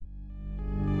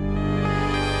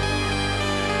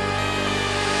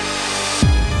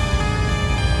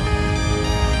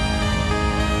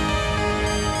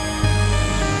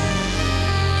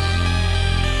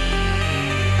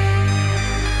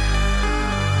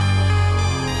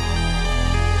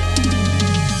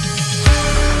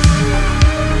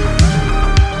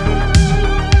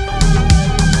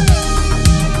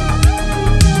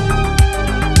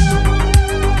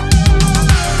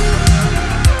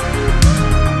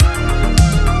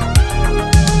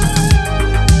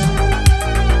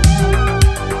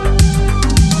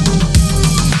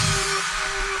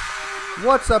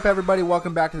What's up, everybody?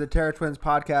 Welcome back to the Terror Twins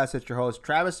podcast. It's your host,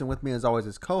 Travis, and with me, as always,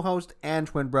 is co-host and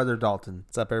twin brother, Dalton.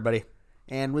 What's up, everybody?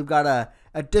 And we've got a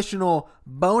additional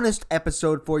bonus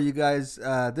episode for you guys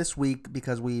this week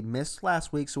because we missed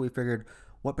last week, so we figured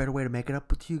what better way to make it up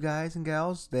with you guys and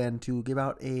gals than to give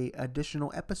out a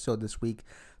additional episode this week.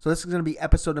 So this is going to be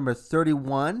episode number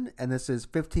 31, and this is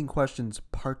 15 questions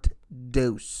part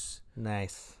dos.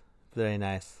 Nice. Very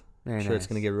nice. Very Sure, nice. it's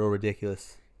going to get real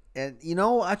ridiculous. And, you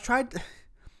know, I tried...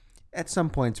 At some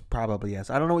points, probably, yes.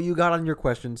 I don't know what you got on your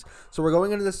questions. So we're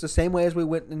going into this the same way as we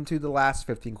went into the last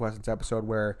 15 questions episode,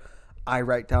 where I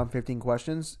write down 15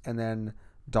 questions, and then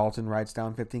Dalton writes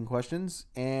down 15 questions,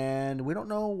 and we don't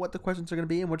know what the questions are going to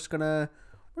be, and we're just gonna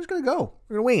go.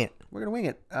 We're going to wing it. We're gonna wing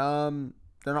it.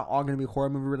 They're not all going to be horror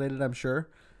movie related, I'm sure.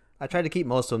 I tried to keep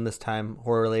most of them this time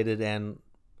horror related, and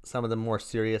some of them more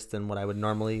serious than what I would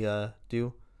normally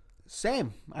do.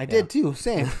 Same. I did too.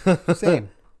 Same.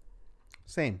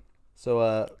 Same.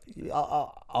 So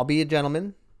I'll be a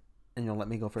gentleman, And you'll let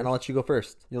me go first? and I'll let you go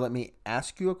first. You'll let me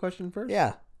ask you a question first?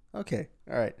 Yeah. Okay.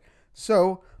 All right.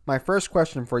 So my first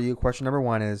question for you, question number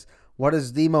 1 is, what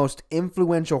is the most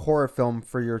influential horror film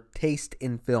for your taste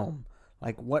in film?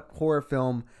 Like, what horror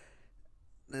film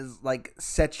is like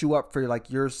sets you up for like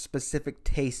your specific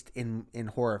taste in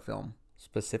horror film?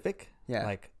 Specific? Yeah.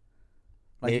 Like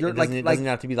Like it you're doesn't, like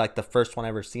have to be like the first one I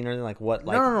ever seen or anything. Like what?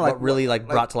 Like No, what really like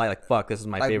brought to light? Like fuck, this is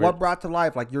my favorite. What brought to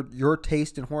life like your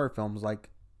taste in horror films? Like,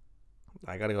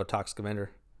 I gotta go Toxic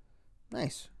Avenger.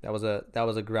 nice. That was a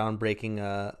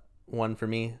groundbreaking one for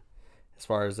me, as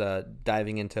far as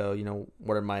diving into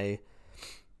what are my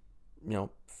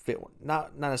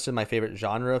not necessarily my favorite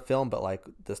genre of film, but like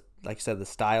this, like you said, the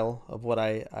style of what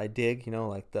I dig.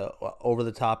 Like the over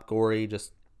the top, gory,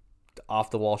 just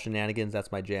off the wall shenanigans.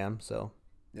 That's my jam. So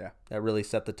Yeah. that really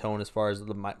set the tone as far as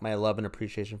my love and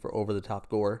appreciation for over the top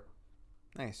gore.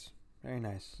 Nice. Very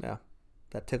nice. Yeah,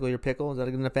 that tickle your pickle. Is that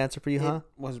a good enough answer for you, huh?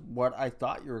 It was what I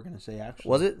thought you were going to say, actually.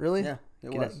 Was it really? Yeah,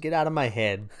 it Get was. Get out of my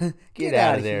head. Get out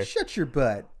out of there. Here. Shut your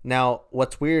butt. Now,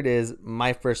 what's weird is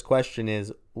my first question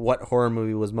is, what horror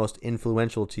movie was most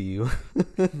influential to you?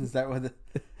 Is that what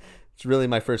It's really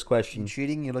my first you question.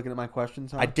 cheating? You looking at my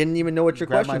questions, huh? I didn't even know what your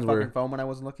Grab my questions fucking were. phone when I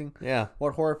wasn't looking. Yeah.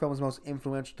 What horror film was most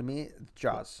influential to me?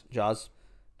 Jaws. Jaws.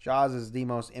 Jaws is the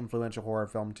most influential horror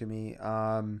film to me.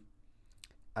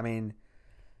 I mean,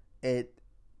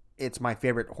 it's my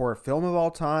favorite horror film of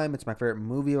all time. It's my favorite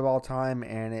movie of all time,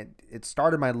 and it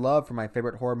started my love for my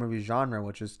favorite horror movie genre,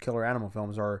 which is killer animal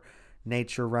films or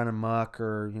nature run amok,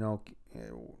 or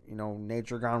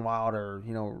nature gone wild, or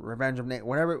Revenge of Nature,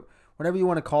 whatever you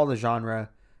want to call the genre.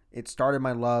 It started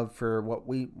my love for what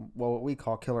we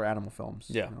call killer animal films.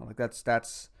 Yeah. Like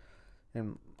that's,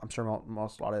 and I'm sure a lot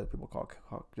of other people call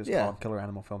them killer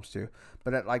animal films too.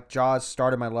 But like Jaws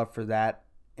started my love for that,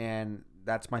 and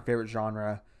that's my favorite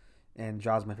genre, and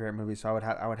Jaws is my favorite movie. So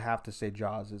I would have to say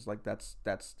Jaws is like that's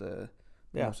the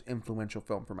most influential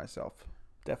film for myself.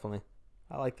 Definitely.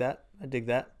 I like that. I dig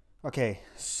that. Okay,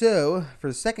 so for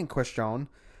the second question,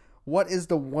 what is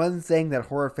the one thing that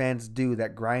horror fans do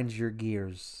that grinds your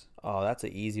gears? Oh, that's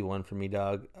an easy one for me,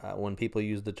 dog. When people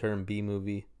use the term B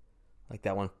movie, like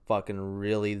that one fucking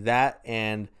really, that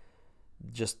and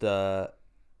just I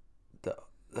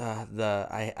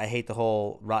hate the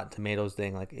whole Rotten Tomatoes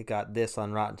thing. Like, it got this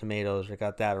on Rotten Tomatoes, or it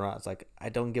got that on Rotten. It's like, I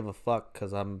don't give a fuck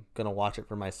because I'm going to watch it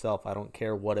for myself. I don't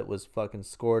care what it was fucking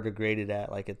scored or graded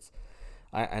at. Like,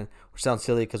 and we sound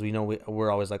silly because we know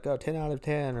we're always like, oh, 10 out of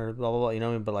 10 or blah, blah, blah. You know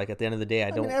what I mean? But like, at the end of the day, I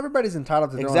don't. mean, everybody's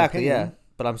entitled to their Exactly, own yeah. opinion.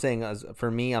 But I'm saying,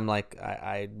 for me, I'm like,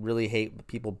 I really hate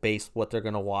people base what they're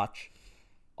going to watch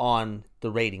on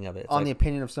the rating of it. It's on like, the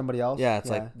opinion of somebody else. yeah, it's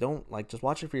like, don't, like, just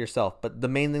watch it for yourself. But the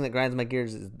main thing that grinds my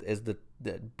gears is the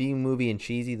B movie and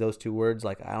cheesy, those two words.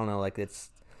 Like, I don't know, like,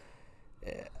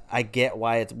 I get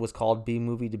why it was called B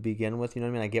movie to begin with, you know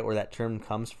what I mean? I get where that term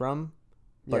comes from.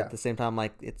 But at the same time,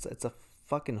 like, it's a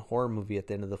fucking horror movie at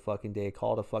the end of the fucking day.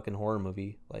 Call it a fucking horror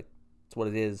movie. Like, it's what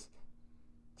it is.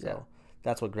 So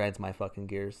that's what grinds my fucking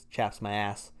gears. Chaps my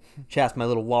ass. Chaps my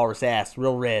little walrus ass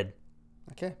real red.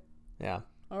 Okay. Yeah.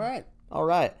 All right.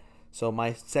 So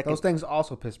my second... Those things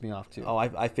also piss me off too. Oh,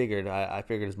 I figured. I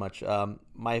figured as much.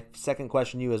 My second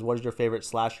question to you is, what is your favorite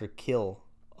slasher kill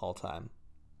all time?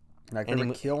 Like,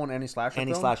 favorite kill in any slasher film?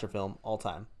 Any slasher film all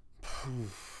time.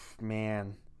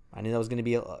 Man. I knew that was going to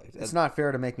be... It's not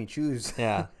fair to make me choose.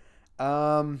 Yeah.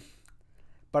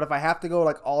 But if I have to go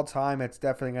like all time, it's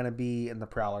definitely going to be in The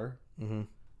Prowler. Mm-hmm.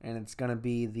 And it's going to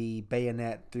be the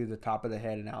bayonet through the top of the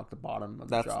head and out the bottom of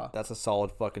the jaw. That's a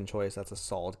solid fucking choice. That's a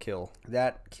solid kill.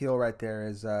 That kill right there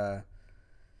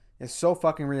It's so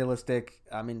fucking realistic.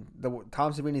 I mean, the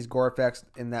Tom Savini's gore effects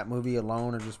in that movie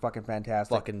alone are just fucking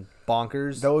fantastic. Fucking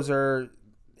bonkers. Those are,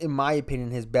 in my opinion,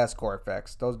 his best gore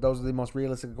effects. Those are the most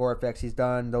realistic gore effects he's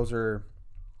done. Those are.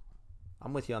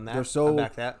 I'm with you on that. They're so. I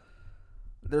back that.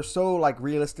 They're so like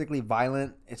realistically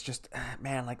violent. It's just,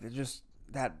 man, like it's just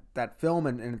that film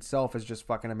in itself is just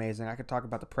fucking amazing. I could talk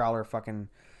about the Prowler fucking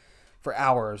for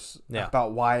hours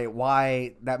about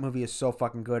why that movie is so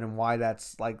fucking good and why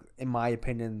that's, like, in my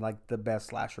opinion, like the best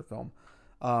slasher film.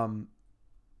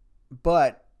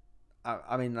 But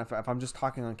I mean, if I'm just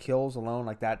talking on kills alone,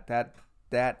 like that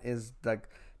is, like,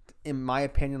 in my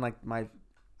opinion, like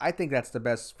I think that's the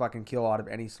best fucking kill out of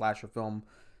any slasher film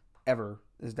ever.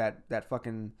 Is that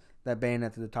fucking that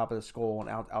bayonet to the top of the skull and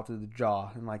out to the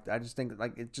jaw, and like I just think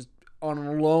like it just on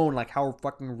alone, like how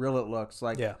fucking real it looks,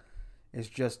 like it's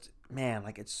just, man,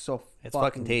 like it's so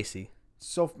fucking tasty.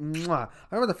 So mwah. I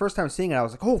remember the first time seeing it, I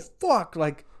was like, oh fuck,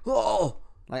 like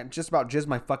just about jizzed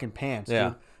my fucking pants.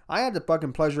 Dude. I had the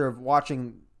fucking pleasure of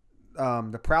watching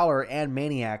the Prowler and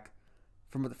Maniac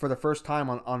for the first time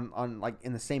on like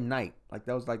in the same night. Like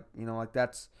that was like, you know, like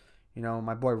that's, you know,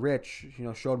 my boy Rich, you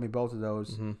know, showed me both of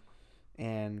those. Mm-hmm.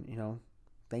 And, you know,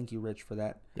 thank you, Rich, for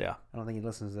that. Yeah. I don't think he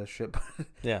listens to this shit, but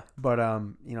yeah. But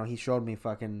you know, he showed me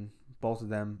fucking both of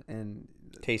them, and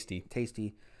tasty.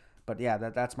 But yeah,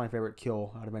 that's my favorite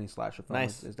kill out of any slasher film.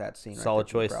 Nice. Is that scene. Solid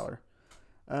choice. Prowler.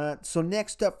 So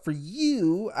next up for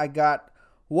you, I got,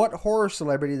 what horror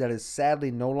celebrity that is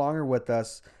sadly no longer with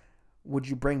us would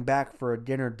you bring back for a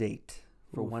dinner date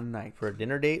for one night? For a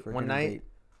dinner date, one night.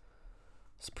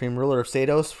 Supreme Ruler of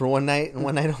Sados for one night and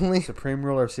one night only. Supreme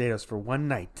Ruler of Sados for one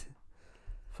night.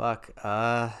 Fuck.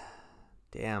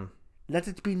 Damn. Let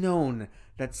it be known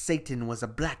that Satan was a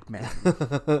black man.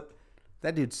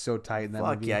 That dude's so tight in that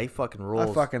movie. Fuck yeah, he fucking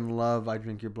rules. I fucking love I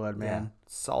Drink Your Blood, man. Yeah,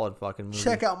 solid fucking movie.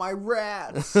 Check out my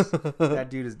rats. that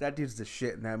dude's the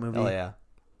shit in that movie. Oh yeah.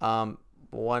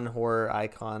 One horror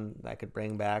icon that I could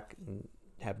bring back and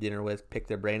have dinner with, pick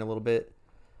their brain a little bit.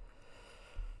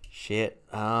 Shit.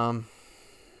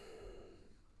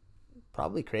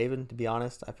 Probably Craven, to be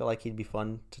honest. I feel like he'd be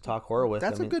fun to talk horror with.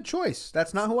 That's a good choice.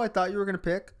 That's not who I thought you were going to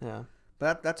pick. Yeah.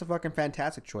 But that's a fucking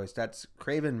fantastic choice. That's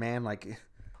Craven, man. Like,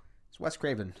 it's Wes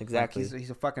Craven. Exactly. Like, he's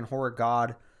a fucking horror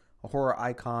god, a horror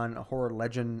icon, a horror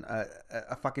legend,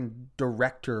 a fucking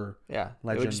director. Yeah.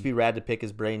 Legend. It would just be rad to pick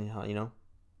his brain, you know?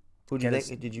 Who do you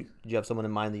think? Did you have someone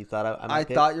in mind that you thought I might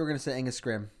pick? I thought you were going to say Angus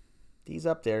Scrimm. He's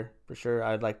up there for sure.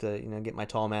 I'd like to, get my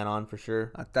tall man on for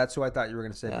sure. That's who I thought you were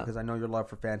going to say because I know your love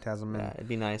for Phantasm. And, it'd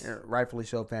be nice. Rightfully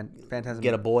so. Phantasm.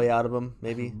 Get a boy out of him,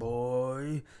 maybe.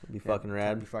 Boy. It'd be fucking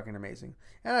rad. It'd be fucking amazing.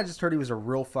 And I just heard he was a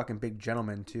real fucking big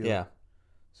gentleman too. Yeah.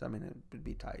 So I mean, it would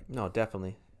be tight. No,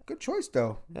 definitely. Good choice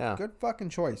though. Yeah. Good fucking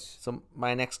choice. So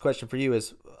my next question for you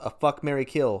is a fuck, marry,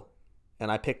 kill,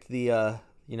 and I picked the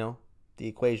the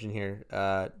equation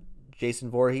here. Jason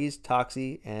Voorhees,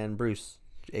 Toxie, and Bruce,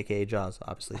 aka Jaws,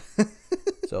 obviously.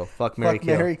 So fuck, marry, kill.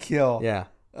 Fuck, marry, kill. Yeah.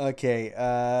 Okay.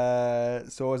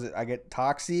 So what was it? I get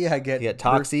Toxie. I get. You get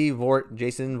Toxie,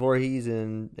 Jason Voorhees,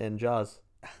 and Jaws,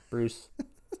 Bruce.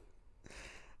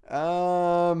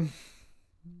 Fuck.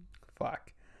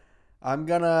 I'm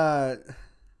gonna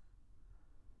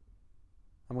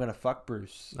fuck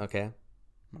Bruce. Okay. I'm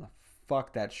gonna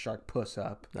fuck that shark puss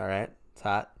up. All right. It's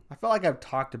hot. I feel like I've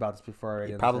talked about this before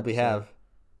already. You probably have.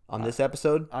 On this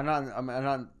episode? I'm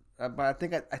not. But I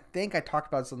think I talked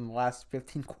about this in the last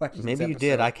 15 questions. Maybe you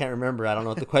did. I can't remember. I don't know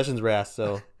what the questions were asked.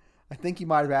 So I think you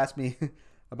might have asked me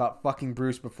about fucking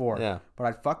Bruce before. Yeah. But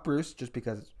I'd fuck Bruce just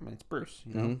because it's Bruce.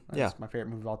 You know. Mm-hmm. That's my favorite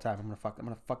movie of all time. I'm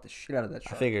gonna fuck the shit out of that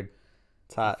shark. I figured.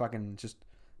 It's hot. Fucking just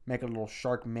make a little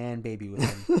shark man baby with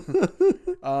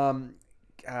him.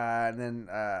 And then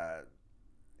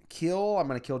kill. I'm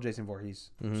gonna kill Jason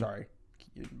Voorhees. Mm-hmm. Sorry.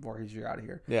 Voorhees, you're out of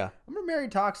here. Yeah, I'm gonna marry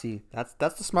Toxie. That's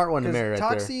the smart one to marry. Right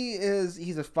Toxie there.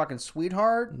 He's a fucking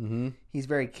sweetheart. Mm-hmm. He's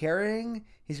very caring.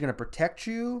 He's gonna protect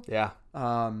you. Yeah.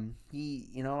 He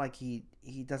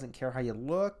doesn't care how you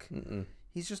look. Mm-mm.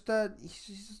 He's just a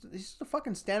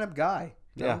fucking stand up guy.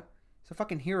 You know? He's a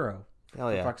fucking hero.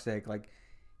 Hell yeah. For fuck's sake, like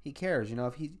he cares. You know,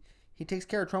 if he takes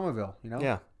care of Tromaville. You know.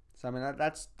 Yeah. So I mean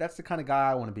that's the kind of guy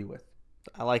I want to be with.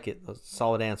 I like it. Those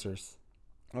solid answers.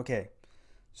 Okay,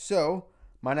 so.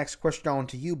 My next question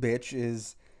to you, bitch,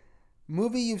 is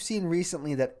movie you've seen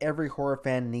recently that every horror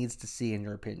fan needs to see, in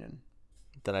your opinion.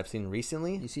 That I've seen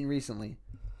recently? You've seen recently.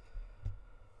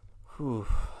 Whew.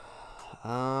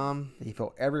 That you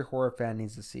feel every horror fan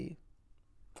needs to see.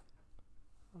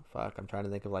 Fuck, I'm trying to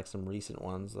think of like some recent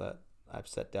ones that I've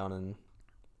sat down and.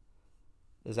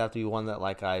 Does that have to be one that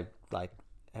like I like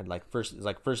had like first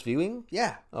viewing?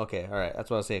 Yeah. Okay, all right.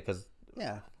 That's what I was saying because.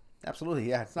 Yeah. Absolutely,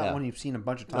 yeah. It's not Yeah. one you've seen a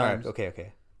bunch of All right. times.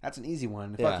 Okay. That's an easy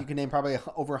one. Yeah. Fuck, you can name probably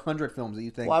over 100 films that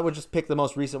you think. Well, I would just pick the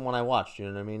most recent one I watched. You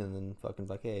know what I mean? And then fucking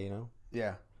like, hey,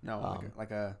 Yeah. No,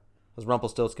 like a because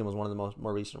Rumpelstiltskin was one of the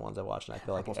more recent ones I watched, and I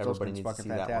feel like everybody needs to see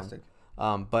fantastic. that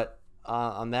one. But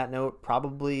on that note,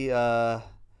 probably fuck.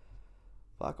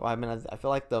 Well, I mean, I feel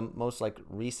like the most like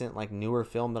recent like newer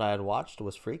film that I had watched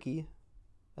was Freaky,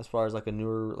 as far as like a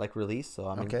newer like release. So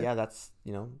I mean, Okay. yeah, that's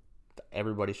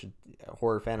everybody should,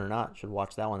 horror fan or not, should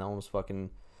watch that one. That one was fucking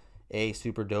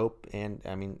super dope, and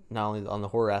I mean, not only on the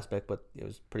horror aspect, but it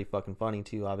was pretty fucking funny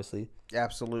too, obviously.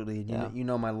 Absolutely. Yeah. You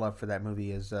know my love for that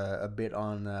movie is a bit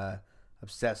on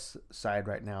obsessed side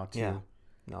right now too. Yeah.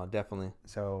 No, definitely.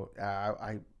 So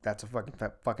I that's a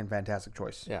fucking fantastic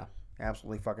choice. Yeah.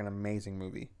 Absolutely fucking amazing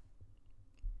movie.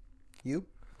 You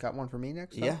got one for me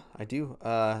next? Yeah, I do.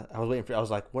 I was waiting for. I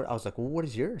was like, what? I was like, well, what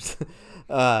is yours?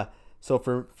 So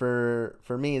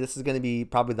for me, this is going to be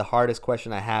probably the hardest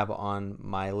question I have on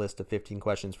my list of 15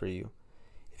 questions for you.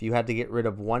 If you had to get rid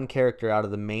of one character out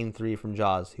of the main 3 from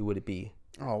Jaws, who would it be?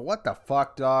 Oh, what the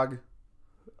fuck, dog?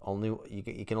 Only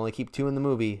you can only keep 2 in the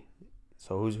movie.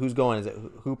 So who's going? Is it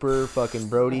Hooper, fucking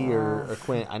Brody, or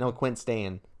Quint? I know Quint's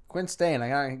staying. Quint's staying.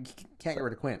 I can't get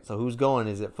rid of Quint. So who's going?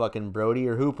 Is it fucking Brody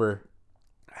or Hooper?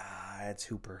 It's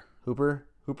Hooper.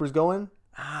 Hooper's going?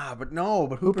 But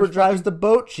Hooper drives the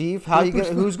boat, Chief.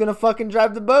 Who's gonna fucking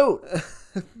drive the boat?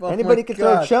 Anybody can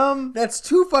throw a chum. That's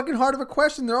too fucking hard of a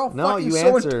question. They're all fucking you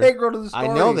so answer. integral to the story.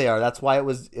 I know they are. That's why it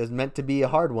was meant to be a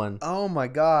hard one. Oh my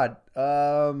god.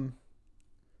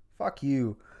 Fuck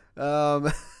you.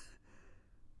 Man,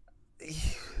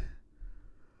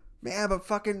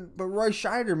 but Roy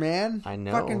Scheider, man. I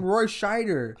know. Fucking Roy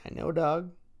Scheider. I know,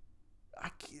 dog.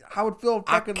 I would feel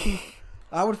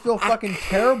fucking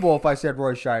terrible if I said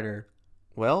Roy Scheider.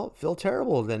 Well, feel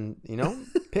terrible. Then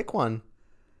pick one.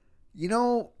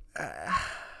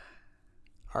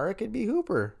 Or it could be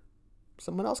Hooper.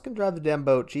 Someone else can drive the damn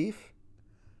boat, Chief.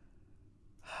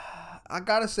 I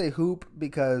gotta say Hoop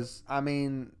because I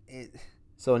mean it.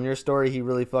 So in your story, he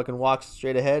really fucking walks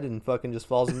straight ahead and fucking just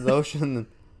falls into the ocean.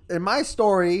 In my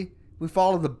story, we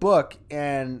follow the book,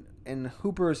 and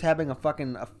Hooper is having a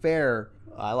fucking affair.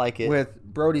 I like it. With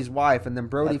Brody's wife, and then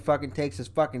Brody fucking takes his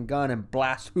fucking gun and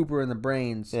blasts Hooper in the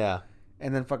brains. Yeah.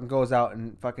 And then fucking goes out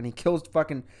and fucking he kills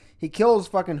fucking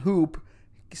Hoop,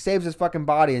 saves his fucking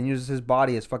body and uses his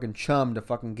body as fucking chum to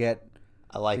fucking get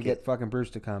get fucking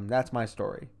Bruce to come. That's my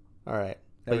story. All right.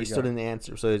 There But you still didn't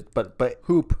answer. So but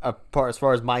Hoop. As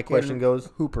far as my question goes,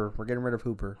 Hooper. We're getting rid of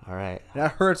Hooper. all right. And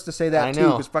that hurts to say that I too,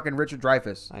 know. because fucking Richard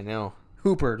Dreyfuss. I know.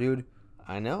 Hooper, dude.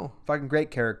 I know. Fucking great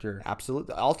character.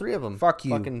 Absolutely. All 3 of them. Fuck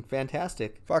you. Fucking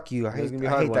fantastic. Fuck you. I It was hate, gonna be a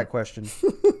I hard hate one. that question.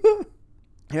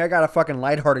 Here, I got a fucking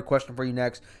lighthearted question for you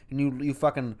next, and you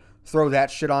fucking throw that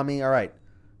shit on me. All right.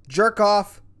 Jerk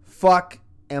off, fuck,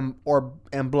 and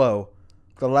blow.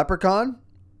 The Leprechaun,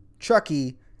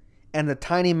 Chucky, and the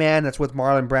tiny man that's with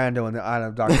Marlon Brando in the Island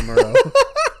of Dr. Moreau.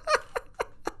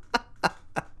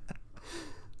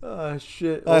 Oh,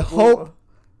 shit. I hope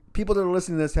people that are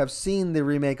listening to this have seen the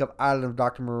remake of Island of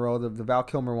Dr. Moreau, the Val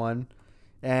Kilmer one,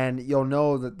 and you'll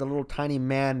know that the little tiny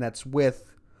man that's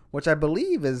with, which I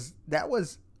believe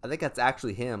I think that's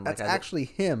actually him. that's actually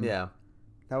him. Yeah.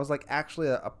 That was like actually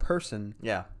a person.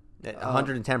 Yeah.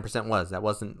 110% was. That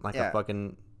wasn't like yeah. a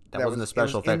fucking... That That wasn't was, a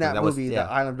special it was effect. in that movie, was, The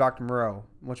Island of Dr. Moreau,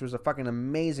 which was a fucking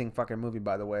amazing fucking movie,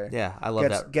 by the way. Yeah, I love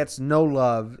that. Gets no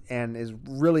love and is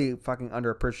really fucking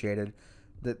underappreciated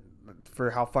for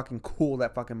how fucking cool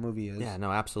that fucking movie is. Yeah,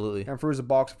 no, absolutely. And Fruza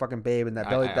Balk's a fucking babe, and that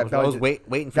belly. I was waiting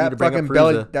for you that to bring up fucking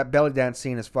Fruza. that belly dance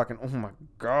scene is fucking. Oh my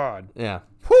god. Yeah.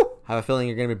 Whew. I have a feeling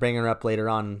you're going to be bringing her up later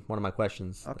on in one of my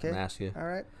questions. Okay. I'm going to ask you. All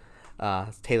right.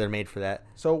 It's tailor-made for that.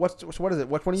 So what is it?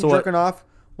 Which one are you So jerking off?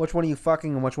 Which one are you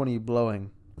fucking? And which one are you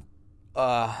blowing?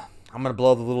 I'm going to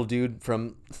blow the little dude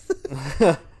from...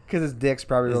 Because his dick's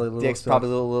probably really little. Dick's probably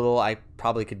a little. I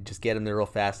probably could just get him there real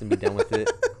fast and be done with it.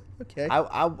 Okay.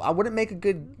 I wouldn't make a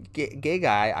good gay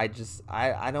guy.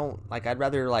 I don't like. I'd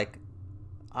rather like,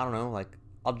 I don't know. Like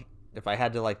if I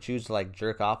had to like choose to like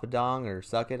jerk off a dong or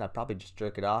suck it, I'd probably just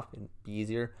jerk it off and be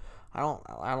easier. I don't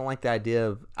like the idea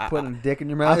of putting a dick in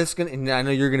your mouth. I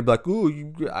know you're gonna be like,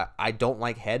 ooh, I don't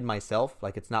like head myself.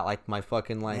 Like it's not like my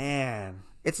fucking like. Man.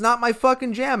 It's not my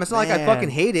fucking jam. It's not like I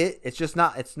fucking hate it. It's just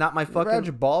not. It's not my You ever fucking. had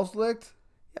your balls licked?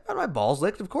 I've had my balls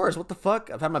licked, of course. What the fuck?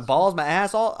 I've had my balls, my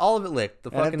ass, all of it licked. The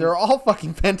And fucking. they're all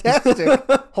fucking fantastic.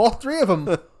 All 3 of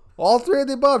them. All 3 of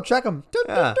the above. Check them.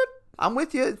 Yeah. I'm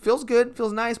with you. It feels good. It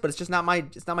feels nice, but it's just not my.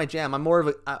 It's not my jam. I'm more of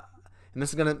a. And this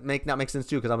is gonna not make sense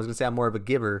too, because I was gonna say I'm more of a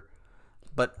giver.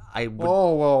 but I would.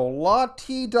 Oh, well,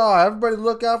 la-ti-da. Everybody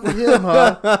look out for him,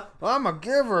 huh? I'm a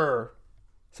giver.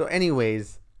 So,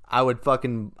 anyways, I would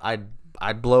fucking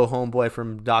I'd blow homeboy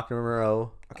from Dr.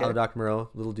 Moreau. Okay. Out of Dr. Moreau,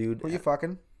 little dude. Who you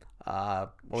fucking?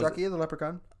 What was Chucky the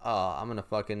leprechaun? I'm gonna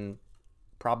fucking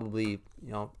probably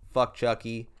fuck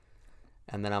Chucky,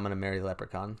 and then I'm gonna marry the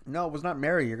leprechaun. No, it was not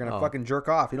marry. You're gonna fucking jerk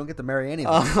off. You don't get to marry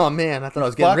anyone. Oh man, I thought I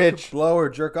was getting rich. Blow, or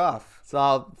jerk off.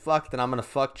 So then I'm gonna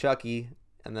fuck Chucky,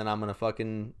 and then I'm gonna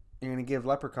fucking You're gonna give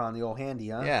leprechaun the old handy,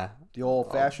 huh? yeah, The old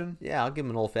fashioned. yeah. I'll give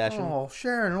him an old fashioned. Oh,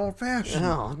 Sharon, old fashioned.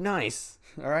 Oh, nice.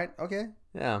 All right. Okay.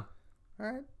 Yeah, All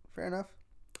right. Fair enough.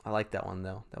 I like that one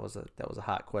though. That was a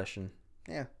hot question.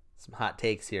 Yeah. Some hot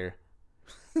takes here.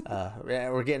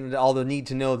 We're getting into all the need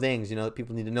to know things, that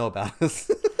people need to know about us.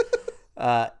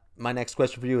 My next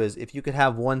question for you is: if you could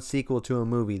have one sequel to a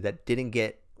movie that didn't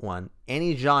get one,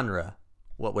 any genre,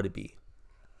 what would it be?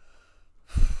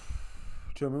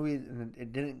 To a movie, and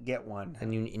it didn't get one.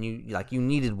 And you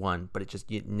needed one, but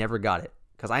you never got it.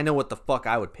 Because I know what the fuck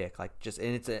I would pick. And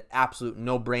it's an absolute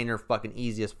no-brainer, fucking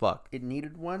easy as fuck. It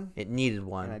needed one. It needed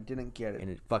one. And I didn't get it. And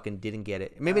it fucking didn't get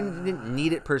it. Maybe it didn't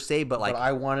need it per se, but But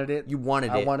I wanted it. you wanted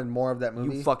it. I wanted more of that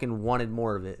movie. You fucking wanted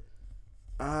more of it.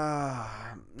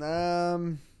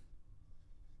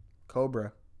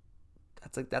 Cobra.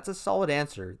 That's a solid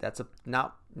answer. That's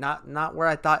not where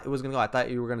I thought it was gonna go. I thought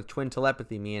you were gonna twin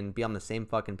telepathy me and be on the same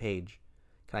fucking page.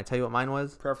 Can I tell you what mine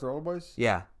was? Prayer for the Old Boys.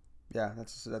 Yeah. Yeah,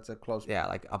 that's a close. Yeah,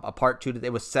 like a part two.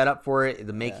 It was set up for it.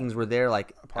 The makings were there.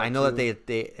 Like I know that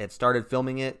they had started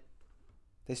filming it.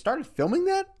 They started filming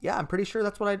that? Yeah, I'm pretty sure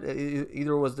that's what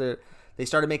either was they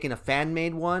started making a fan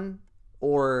made one,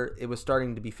 or it was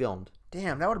starting to be filmed.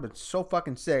 Damn, that would have been so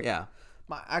fucking sick. Yeah.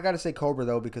 I gotta say Cobra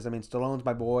though, because I mean Stallone's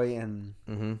my boy, and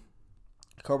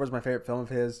Cobra's my favorite film of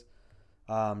his.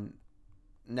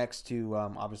 Next to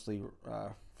obviously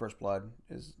First Blood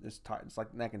is tied. It's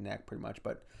like neck and neck pretty much,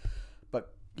 but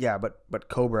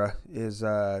Cobra is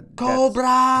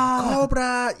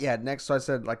Cobra. Yeah, next. So I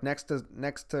said like next to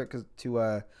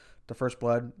the First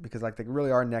Blood, because like they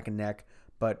really are neck and neck,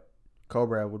 but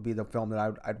Cobra would be the film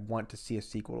that I'd want to see a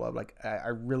sequel of. Like I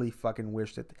really fucking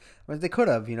wish that they could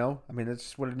have. I mean, it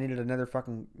just would have needed another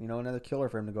fucking another killer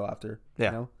for him to go after.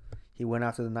 Yeah. He went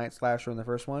after the Night Slasher in the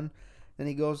first one. Then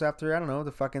he goes after, I don't know,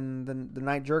 the fucking the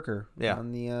Night Jerker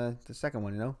on the second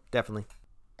one, Definitely.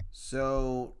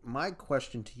 So my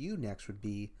question to you next would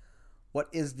be, what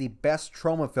is the best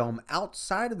trauma film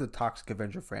outside of the Toxic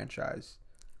Avenger franchise?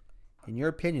 In your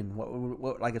opinion,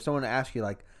 what like if someone asked you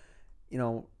like,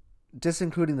 just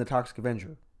including the Toxic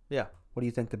Avenger, yeah, what do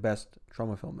you think the best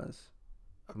trauma film is?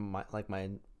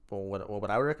 What would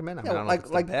I recommend? I mean, I don't like know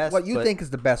if it's the best, what you think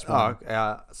is the best one.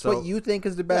 So what you think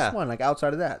is the best one, like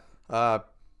outside of that?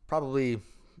 Probably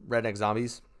Redneck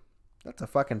Zombies. That's a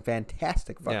fucking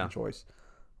fantastic fucking choice.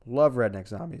 Love Redneck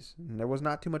Zombies. And there was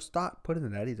not too much thought put into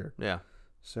that either. Yeah.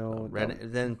 So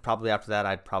then probably after that,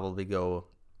 I'd probably go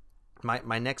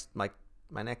my next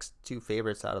two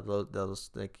favorites out of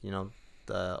those like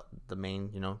the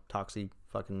main Toxic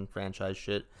fucking franchise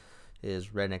shit is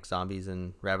Redneck Zombies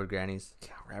and Rabid Grannies. Yeah,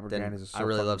 Rabid Grannies is so I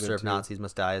really love good Surf too. Nazis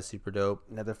Must Die is super dope.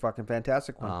 Another fucking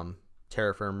fantastic one.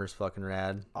 Terra Firmer's fucking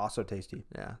rad. Also tasty.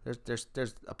 Yeah, there's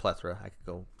a plethora. I could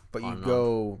go. But you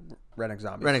go Redneck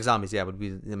Zombies. Redneck Zombies, yeah, would be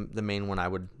the main one I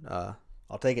would.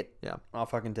 I'll take it. Yeah, I'll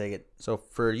fucking take it. So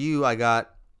for you, I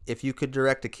got, if you could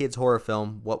direct a kid's horror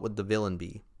film, what would the villain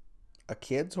be? A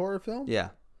kid's horror film? Yeah.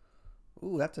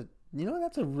 Ooh, that's a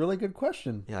really good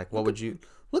question. Yeah, like what would you?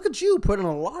 Look at you putting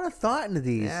a lot of thought into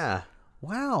these. Yeah.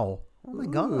 Wow. Oh my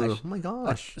gosh. Oh my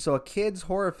gosh. So a kid's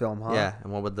horror film, huh? Yeah,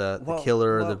 and what would the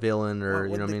killer or the villain or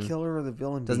what what I mean? the killer or the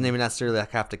villain Doesn't be? even necessarily like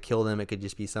have to kill them. It could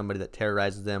just be somebody that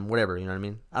terrorizes them, whatever. You know what I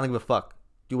mean? I don't give a fuck.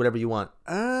 Do whatever you want.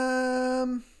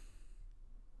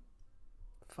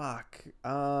 Fuck.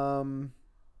 I'm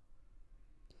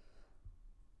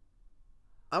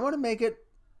gonna make it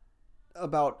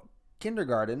about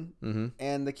kindergarten,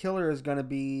 and the killer is gonna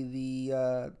be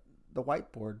the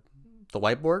whiteboard. The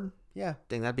whiteboard? Yeah.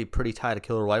 Dang, that'd be pretty tight, a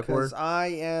killer whiteboard. Because I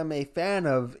am a fan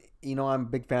of, I'm a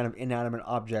big fan of inanimate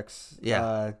objects.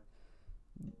 Yeah.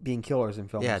 Being killers in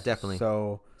films. Yeah, definitely.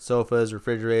 So sofas,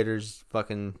 refrigerators,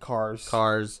 fucking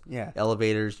cars, yeah,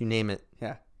 elevators, you name it.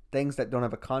 Yeah, things that don't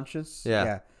have a conscience.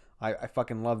 Yeah. I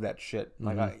fucking love that shit.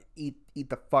 Like I eat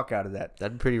the fuck out of that.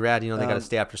 That'd be pretty rad. They got to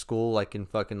stay after school, like in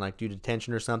fucking like do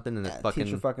detention or something, and then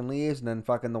teacher fucking leaves, and then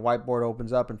fucking the whiteboard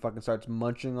opens up and fucking starts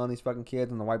munching on these fucking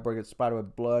kids, and the whiteboard gets spotted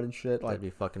with blood and shit. Like that'd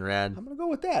be fucking rad. I'm gonna go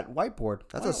with that whiteboard.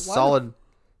 That's solid.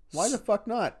 Why the fuck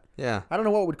not? Yeah. I don't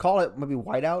know what we'd call it. Maybe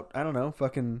whiteout. I don't know.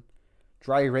 Fucking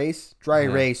Dry Erase? Dry Yeah.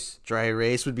 Erase. Dry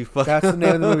Erase would be fucking. That's the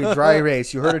name of the movie. Dry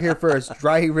Erase. You heard it here first.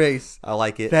 Dry Erase. I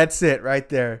like it. That's it right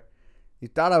there. You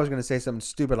thought I was going to say something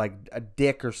stupid like a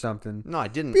dick or something. No, I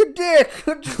didn't. Be a dick.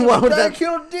 Why would I that-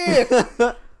 kill a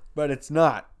dick? But it's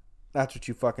not. That's what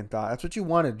you fucking thought. That's what you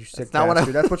wanted, you sick not what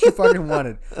bastard. That's what you fucking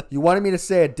wanted. You wanted me to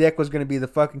say a dick was going to be the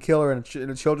fucking killer in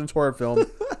a children's horror film,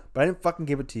 but I didn't fucking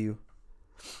give it to you.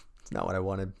 It's not what I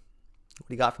wanted. What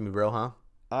do you got for me, bro? Huh?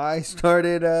 I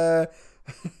started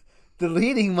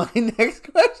deleting my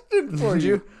next question for Did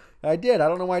you. you? I did. I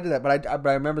don't know why I did that, but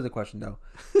I remember the question though.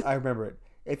 I remember it.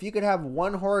 If you could have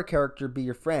one horror character be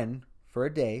your friend for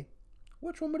a day,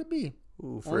 which one would it be?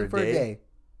 Ooh, Only for a day.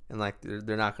 And like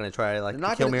they're not gonna try like They're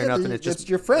not to kill me or gonna- nothing. It's just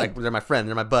your friend. Like they're my friend.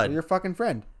 They're my bud. They're your fucking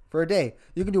friend for a day.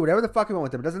 You can do whatever the fuck you want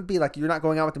with them. It doesn't be like you're not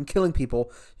going out with them killing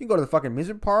people. You can go to the fucking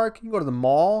amusement park. You can go to the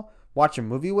mall, watch a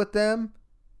movie with them,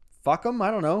 fuck them.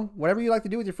 I don't know. Whatever you like to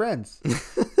do with your friends.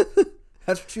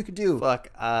 That's what you could do. Fuck.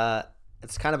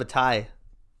 It's kind of a tie.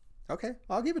 Okay,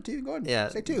 I'll give it to you. Go ahead. Yeah.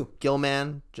 Say two.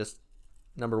 Gilman, just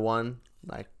number one.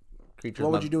 Like creatures.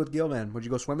 What would you do with Gilman? Would you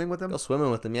go swimming with him? Go swimming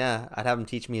with him. Yeah, I'd have him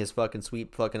teach me his fucking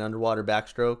sweet fucking underwater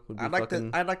backstroke. Would be I'd like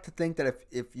fucking, to. I'd like to think that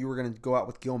if you were gonna go out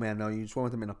with Gilman, though, you'd swim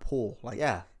with him in a pool. Like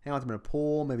yeah. hang out with him in a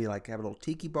pool. Maybe like have a little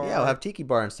tiki bar. Yeah, we'll have tiki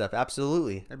bar and stuff.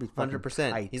 Absolutely. That'd be fucking 100%.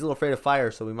 tight. He's a little afraid of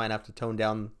fire, so we might have to tone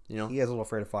down. You know, He is a little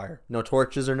afraid of fire. no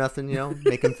torches or nothing. You know,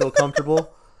 make him feel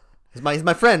comfortable. He's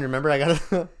my friend. Remember, I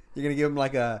gotta. You're gonna give him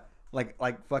like a like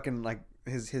fucking like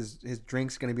his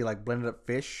drink's gonna be like blended up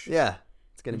fish. Yeah,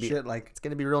 it's gonna and be shit like it's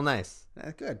gonna be real nice.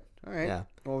 good. All right. Yeah.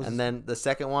 What was And then the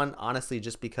second one, honestly,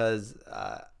 just because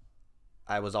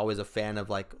I was always a fan of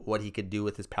like what he could do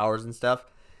with his powers and stuff,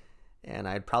 and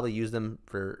I'd probably use them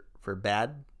for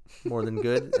bad more than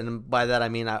good. And by that I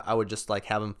mean I would just like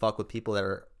have him fuck with people that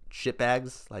are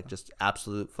shitbags, like just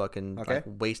absolute fucking Okay. like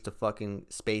waste of fucking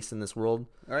space in this world.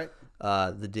 all right.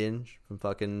 The Dinge from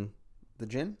fucking The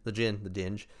gin. the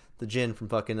Jin from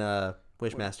fucking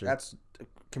Wishmaster. That's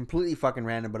completely fucking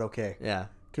random, but okay. Yeah.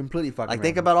 Completely fucking. Like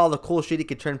think random. about all the cool shit he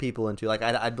could turn people into. Like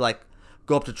I'd like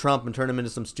go up to Trump and turn him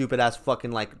into some stupid ass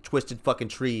fucking like twisted fucking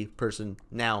tree person.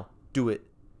 Now do it.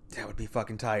 That would be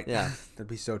fucking tight. Yeah. That'd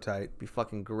be so tight. Be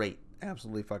fucking great.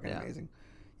 Absolutely fucking Yeah. amazing.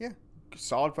 Yeah.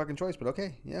 Solid fucking choice, but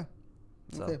okay. Yeah.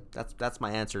 So Okay. that's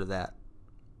my answer to that.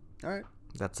 All right.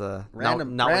 That's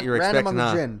Random. not what you were random expecting. on the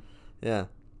Huh? gin. Yeah.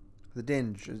 The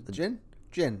dinge. Is it gin?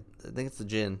 Gin. I think it's the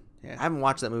Jin. Yeah. I haven't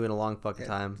watched that movie in a long fucking Yeah,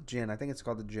 time. Gin. I think it's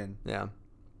called the gin. Yeah.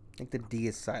 I think the D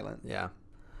is silent. Yeah.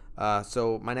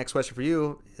 So my next question for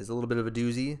you is a little bit of a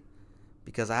doozy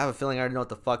because I have a feeling I already know what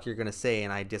the fuck you're gonna say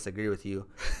and I disagree with you.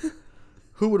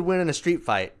 Who would win in a street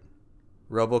fight?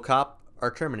 RoboCop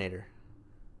or Terminator?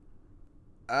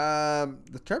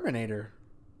 The Terminator.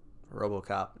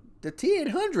 RoboCop. The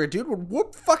T-800, dude, would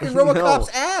whoop fucking RoboCop's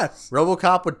ass.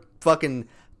 RoboCop would fucking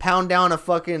pound down a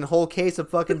fucking whole case of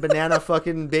fucking banana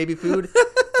fucking baby food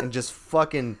and just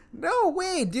fucking No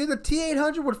way, dude. The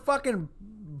T-800 would fucking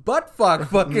butt fuck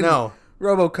fucking No.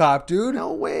 RoboCop, dude.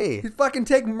 no way. He'd fucking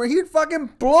he'd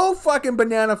fucking blow fucking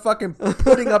banana fucking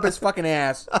pudding up his fucking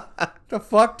ass. The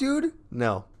fuck, dude?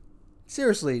 No,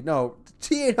 Seriously, no. The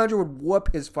T-800 would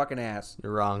whoop his fucking ass.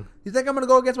 you're wrong. You think I'm gonna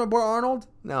go against my boy Arnold?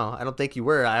 No, I don't think you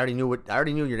were. I already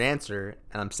knew your answer,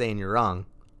 and I'm saying you're wrong.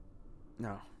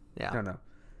 No. Yeah. No.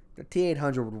 The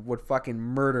T-800 would fucking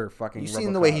murder fucking You RoboCop.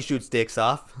 seen the way he shoots dicks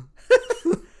off?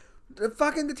 The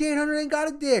T-800 ain't got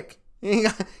a dick. He ain't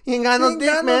got He no ain't dick,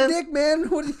 got man. no dick, man.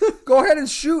 Go ahead and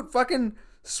shoot. Fucking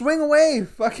swing away.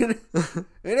 Fucking.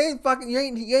 It ain't fucking. You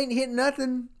ain't hitting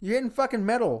nothing. You're hitting fucking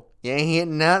metal. You ain't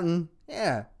hitting nothing.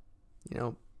 Yeah. You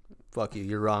know, fuck you.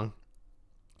 You're wrong.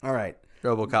 All right.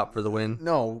 RoboCop for the win.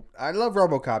 No, I love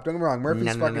RoboCop. Don't get me wrong.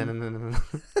 Murphy's No, fucking. no.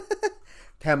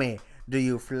 Tell me, do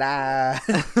you fly?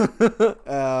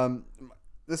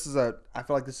 This is I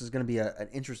feel like this is going to be an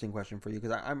interesting question for you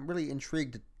because I'm really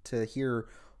intrigued to hear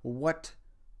what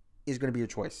is going to be your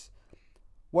choice.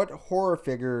 What horror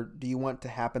figure do you want to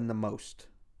happen the most?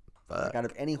 Like out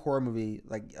of any horror movie,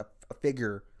 like a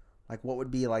figure, like what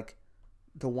would be like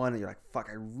the one that you're like, fuck,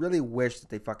 I really wish that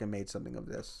they fucking made something of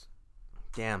this.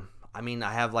 Damn. I mean,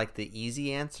 I have like the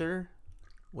easy answer,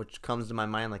 which comes to my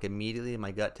mind like immediately.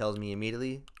 My gut tells me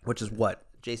immediately. Which is what?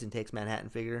 Jason Takes Manhattan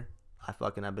figure. I've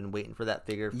been waiting for that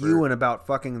figure. You and about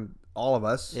fucking all of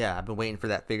us. Yeah, I've been waiting for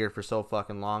that figure for so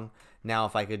fucking long. Now,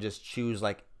 if I could just choose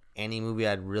like any movie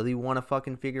I'd really want a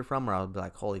fucking figure from, or I'd be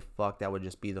like, holy fuck, that would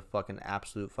just be the fucking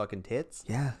absolute fucking tits.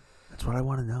 Yeah, that's what I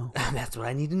want to know. That's what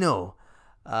I need to know.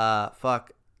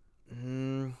 Fuck.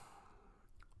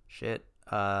 Shit.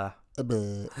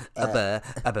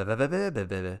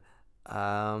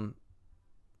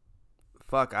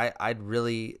 fuck, I'd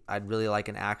really like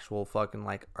an actual fucking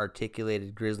like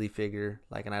articulated grizzly figure,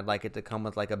 like, and I'd like it to come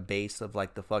with like a base of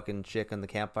like the fucking chick on the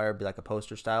campfire, be like a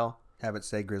poster style. Have it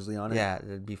say Grizzly on it. Yeah,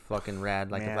 it'd be fucking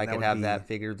rad. Like, Man, if I that could would have be- that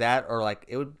figure, that, or like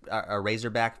it would a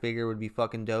Razorback figure would be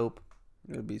fucking dope.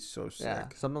 It would be so sick. Yeah,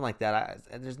 something like that.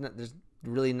 There's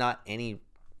really not any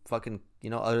fucking,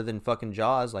 other than fucking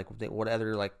Jaws. Like, what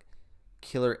other like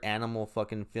killer animal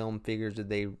fucking film figures did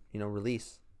they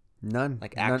release? None.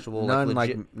 Like actual, none like,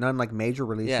 legit... none like major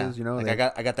releases. Yeah, like they,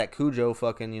 I got that Cujo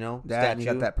fucking that statue. and you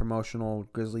got that promotional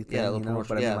Grizzly thing. Yeah,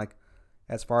 But I mean, like,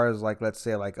 as far as like, let's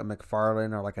say like a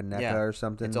McFarlane or like a NECA or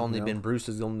something, it's only been Bruce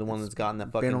is the only one that's gotten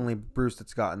that fucking. Been only Bruce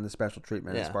that's gotten the special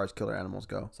treatment as Yeah. far as killer animals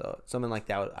go. So something like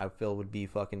that, I feel would be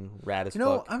fucking rad as You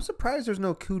know, fuck. I'm surprised there's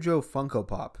no Cujo Funko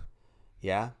Pop.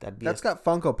 Yeah, that'd be. That's got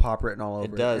Funko Pop written all over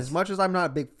it. does. As much as I'm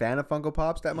not a big fan of Funko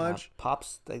Pops that much.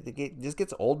 Pops, just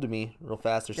gets old to me real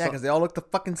fast. Yeah, because they all look the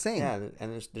fucking same. Yeah,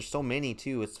 and there's so many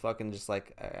too. It's fucking just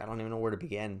like I don't even know where to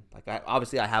begin. Like,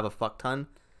 obviously I have a fuck ton,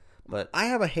 but I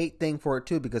have a hate thing for it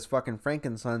too because fucking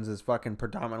Frankensons is fucking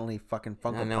predominantly fucking Funko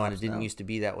Pops. I know, and it didn't now. used to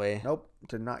be that way. Nope,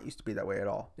 did not used to be that way at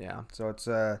all. Yeah, So it's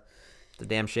it's a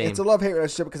damn shame. it's a love-hate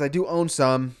relationship because I do own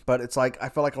some, but it's like I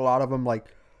feel like a lot of them like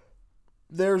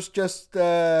there's just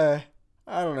I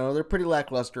don't know, they're pretty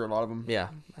lackluster, a lot of them. Yeah,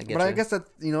 I get. But I guess that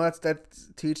that's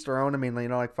to each their own. I mean,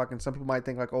 like fucking some people might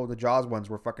think like, oh, the Jaws ones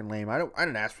were fucking lame. I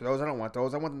didn't ask for those. I don't want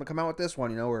those. I want them to come out with this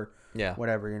one, or yeah,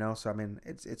 whatever, So I mean,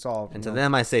 it's all. and to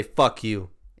them I say fuck you.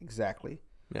 Exactly.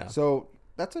 Yeah. So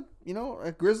that's a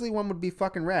Grizzly one would be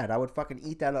fucking rad. I would fucking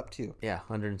eat that up too. Yeah,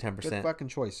 110%. Good fucking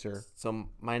choice, sir. So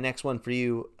my next one for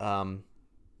you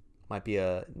might be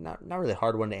a not really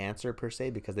hard one to answer per se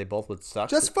because they both would suck.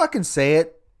 Just fucking say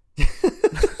it.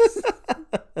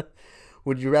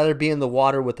 Would you rather be in the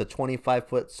water with a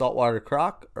 25-foot saltwater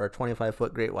croc or a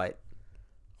 25-foot great white?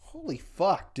 Holy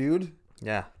fuck, dude.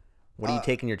 Yeah. What are you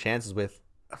taking your chances with?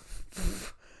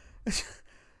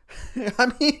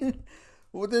 I mean,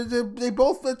 well, they're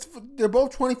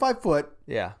both 25 foot.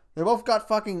 Yeah. They both got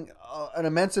fucking an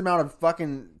immense amount of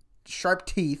fucking sharp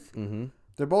teeth. Mm-hmm.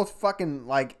 They're both fucking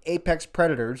like apex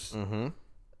predators.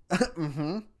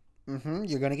 Mm-hmm.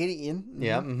 You're gonna get eaten.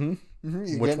 Yeah.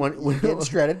 Mm-hmm. Which one? You're getting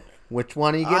shredded. Which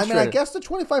one are you getting I shredded? guess the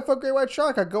 25-foot great white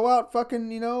shark. I'd go out fucking,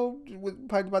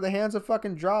 by the hands of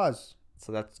fucking Jaws.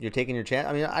 So you're taking your chance.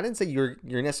 I mean, I didn't say you're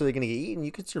necessarily going to get eaten.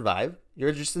 You could survive.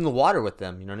 You're just in the water with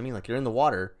them. You know what I mean? Like, you're in the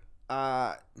water.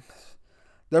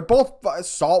 They're both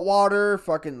saltwater,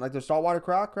 fucking, like they're saltwater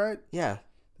croc, right? Yeah.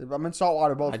 I'm in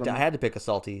saltwater, both of them. I had to pick a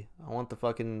salty. I want the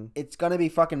fucking... It's going to be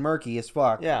fucking murky as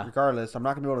fuck. Yeah. Regardless. I'm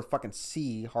not going to be able to fucking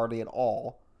see hardly at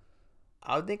all.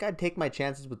 I would think I'd take my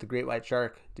chances with the great white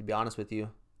shark, to be honest with you.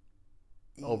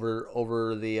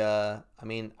 Over the... I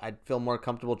mean, I'd feel more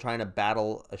comfortable trying to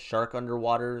battle a shark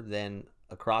underwater than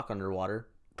a croc underwater.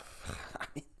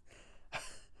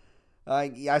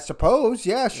 I suppose.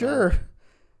 Yeah, sure.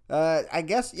 Yeah. I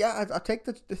guess, yeah, I'll take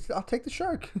the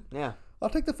shark. Yeah. I'll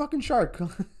take the fucking shark.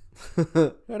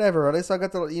 Whatever. At least I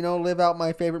got to, live out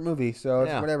my favorite movie. So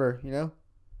it's whatever,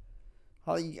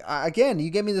 Again, you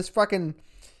give me this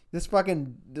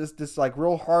like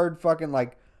real hard fucking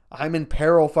like I'm in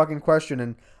peril fucking question,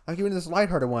 and I'm giving this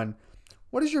lighthearted one.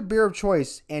 What is your beer of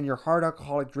choice and your hard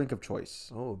alcoholic drink of choice?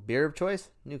 Oh, beer of choice?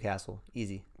 Newcastle.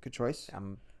 Easy. Good choice.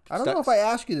 I don't know if I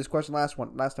asked you this question last time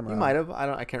around. You might have.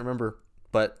 I can't remember,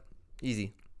 but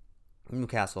easy.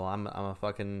 Newcastle. I'm a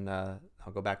fucking.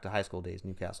 I'll go back to high school days.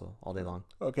 Newcastle all day long.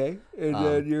 Okay, and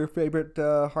then your favorite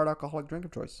hard alcoholic drink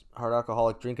of choice? Hard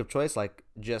alcoholic drink of choice, like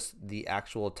just the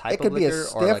actual type. It could of be liquor, a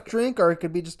stiff or like, drink, or it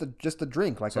could be just a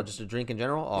drink, like just a drink in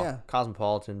general. Oh, yeah.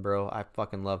 Cosmopolitan, bro. I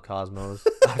fucking love Cosmos.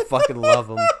 I fucking love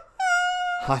them.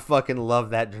 I fucking love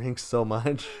that drink so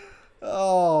much.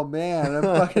 Oh man, I'm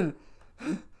fucking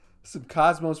some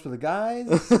Cosmos for the guys.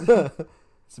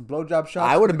 Some blowjob shots.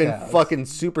 I would have been gals. fucking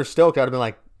super stoked. I'd have been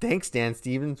like, thanks, Dan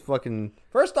Stevens. Fucking.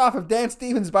 First off, if Dan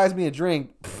Stevens buys me a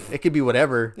drink, It could be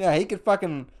whatever. yeah, he could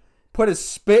fucking put his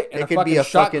spit in It a could fucking be a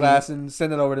shot fucking- glass and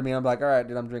send it over to me. I'm like, all right,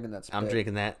 dude, I'm drinking that spit. I'm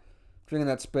drinking that. Drinking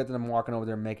that spit, then I'm walking over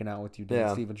there making out with you, Dan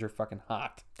Yeah. Stevens. You're fucking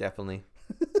hot. Definitely.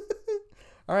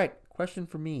 All right, question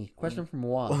for me. Question from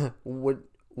Juan.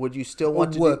 Would you still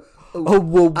want to do?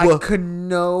 whoa. I could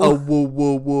know. Oh,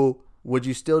 whoa. Would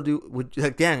you still do?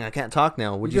 Dang, I can't talk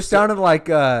now. Would You you just still, sounded like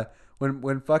when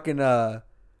fucking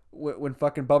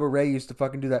Bubba Ray used to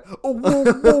fucking do that. Oh,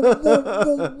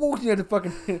 whoa. You had to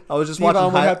fucking. I was just Steve watching.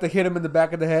 Allen would have to hit him in the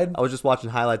back of the head. I was just watching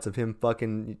highlights of him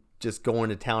fucking just going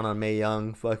to town on Mae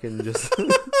Young. Fucking just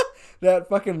That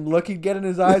fucking look he'd get in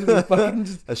his eyes with fucking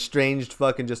just. estranged.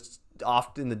 Fucking just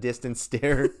off in the distance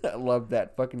stare. I love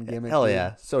that fucking gimmick. Hell dude.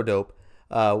 yeah, so dope.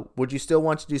 Would you still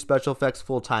want to do special effects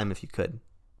full time if you could?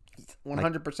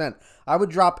 100%. I would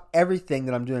drop everything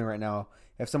that I'm doing right now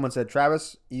if someone said,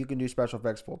 Travis, you can do special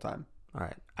effects full time. All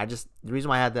right. The reason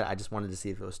why I had that, I just wanted to see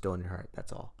if it was still in your heart.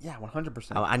 That's all. Yeah,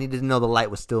 100%. I needed to know the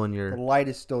light was still in your. The light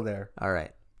is still there. All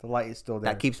right. The light is still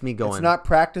there. That keeps me going. It's not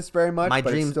practiced very much. My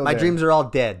but dreams. It's still My there. dreams are all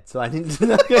dead, so I need to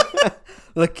know.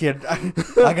 Look, kid,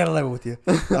 I gotta level with you.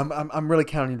 I'm really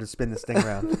counting you to spin this thing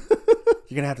around.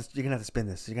 You're gonna have to spin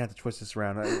this. You're gonna have to twist this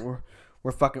around.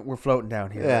 We're floating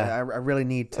down here. Yeah. I really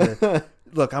need to.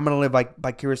 Look, I'm gonna live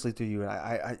vicariously through you.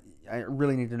 I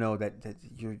really need to know that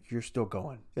you're still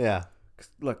going. Yeah.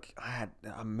 Look,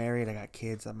 I'm married. I got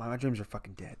kids. My dreams are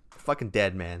fucking dead. Fucking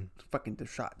dead, man. Fucking they're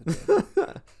shot in the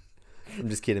dead. I'm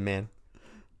just kidding, man.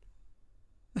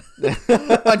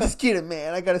 I'm just kidding,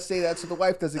 man. I gotta say that so the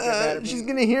wife doesn't get mad at me. She's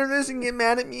gonna hear this and get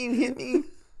mad at me and hit me.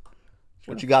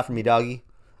 What you got for me, doggy?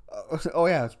 Oh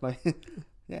yeah, it's my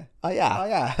yeah. Oh yeah. Oh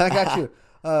yeah, I got you.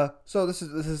 So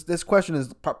this question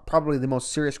is probably the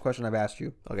most serious question I've asked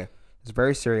you. Okay. It's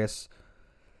very serious.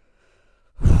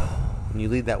 When you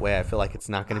lead that way, I feel like it's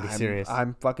not going to be serious.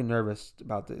 I'm fucking nervous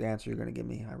about the answer you're gonna give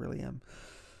me. I really am.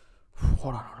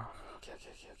 Hold on. Okay.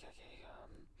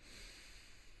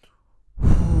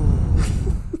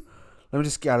 Let me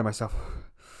just get out of myself.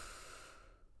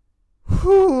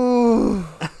 Who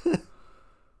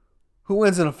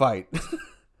wins in a fight?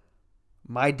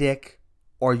 My dick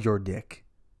or your dick?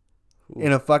 Ooh.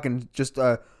 In a fucking just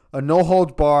a no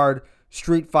holds barred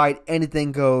street fight,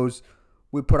 anything goes.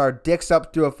 We put our dicks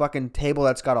up through a fucking table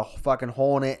that's got a fucking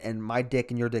hole in it, and my dick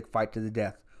and your dick fight to the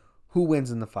death. Who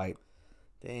wins in the fight?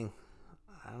 Dang,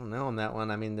 I don't know on that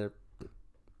one. I mean,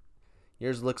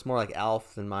 yours looks more like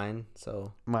Alf than mine,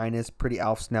 so Mine is pretty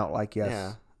Alf Snout like, yes.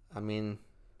 yeah. I mean,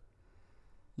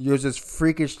 yours is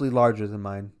freakishly larger than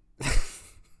mine.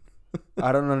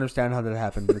 I don't understand how that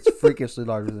happened, but it's freakishly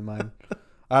larger than mine.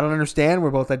 I don't understand. We're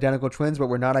both identical twins, but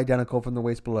we're not identical from the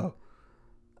waist below.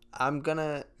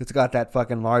 It's got that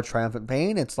fucking large triumphant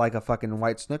pain. It's like a fucking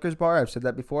white Snickers bar. I've said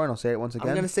that before, and I'll say it once again.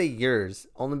 I'm gonna say yours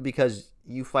only because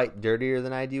you fight dirtier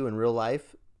than I do in real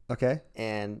life. Okay.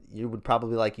 And you would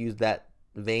probably like use that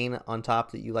vein on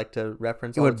top that you like to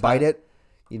reference. You would bite it.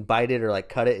 You'd bite it or like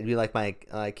cut it. It'd be like my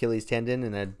Achilles tendon,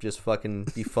 and I'd just fucking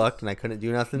be fucked, and I couldn't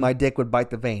do nothing. My dick would bite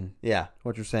the vein. Yeah.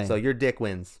 What you're saying. So your dick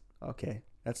wins. Okay.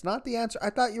 That's not the answer. I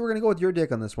thought you were gonna go with your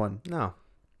dick on this one. No.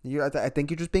 I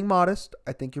think you're just being modest.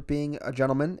 I think you're being a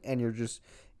gentleman, and you're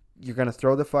gonna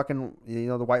throw the fucking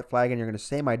the white flag, and you're gonna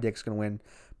say my dick's gonna win.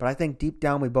 But I think deep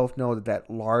down we both know that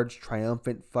large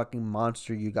triumphant fucking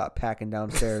monster you got packing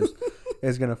downstairs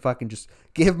is gonna fucking just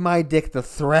give my dick the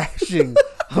thrashing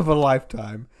of a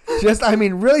lifetime.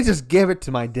 Really just give it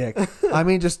to my dick.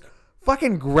 Just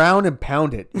fucking ground and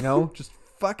pound it. Just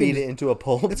fucking beat it into a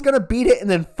pulp. It's gonna beat it and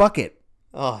then fuck it.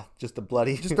 Oh, just a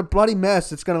bloody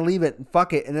mess. It's gonna leave it and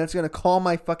fuck it, and then it's gonna call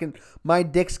my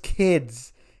dick's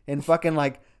kids and fucking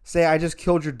like say I just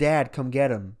killed your dad. Come get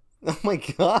him. Oh my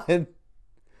god. And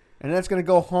then it's gonna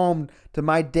go home to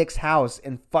my dick's house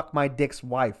and fuck my dick's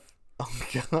wife. Oh my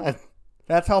god.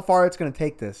 That's how far it's gonna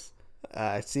take this.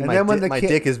 I see. And My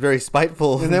dick is very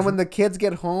spiteful. And then when the kids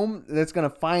get home, it's gonna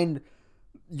find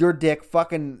your dick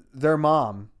fucking their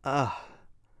mom. And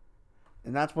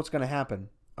that's what's gonna happen.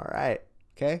 All right.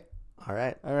 Okay? All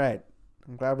right. I'm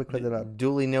glad we cleared it up.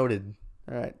 Duly noted.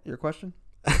 All right. Your question?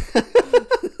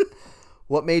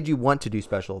 What made you want to do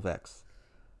special effects?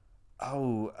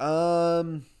 Honestly,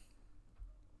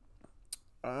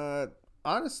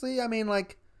 if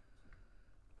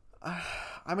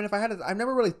I had I've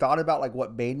never really thought about like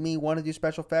what made me want to do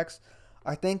special effects.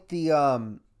 I think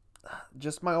the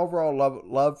just my overall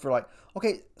love for like,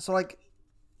 okay, so like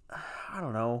I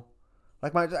don't know.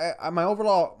 Like my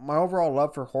overall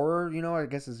love for horror, I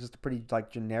guess is just a pretty like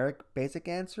generic basic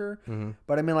answer. Mm-hmm.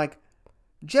 But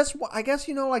just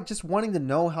just wanting to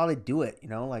know how they do it,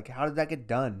 like how did that get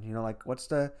done? Like what's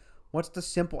the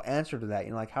simple answer to that?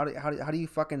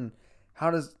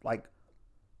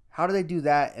 How do they do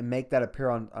that and make that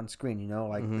appear on screen?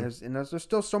 Like mm-hmm. there's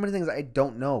still so many things I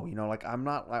don't know. Like I'm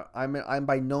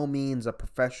by no means a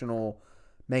professional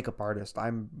makeup artist.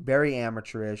 I'm very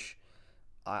amateurish.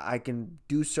 I can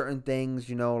do certain things,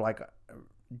 like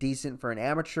decent for an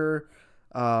amateur.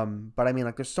 But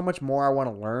there's so much more I want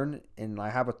to learn, and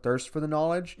I have a thirst for the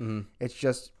knowledge. Mm-hmm. It's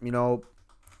just, you're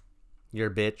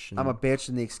a bitch. I'm a bitch,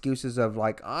 and the excuses of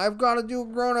like, I've got to do a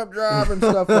grown-up job and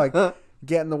stuff like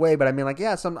get in the way. But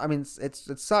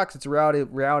it sucks. It's a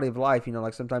reality of life.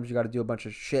 Like sometimes you got to do a bunch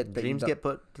of shit. Dreams get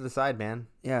put to the side, man.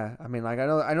 Yeah. I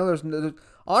know there's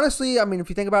honestly, if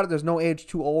you think about it, there's no age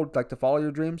too old like to follow your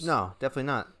dreams. No, definitely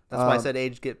not. That's why I said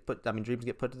dreams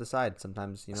get put to the side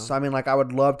sometimes, you know? So, I mean, like, I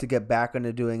would love to get back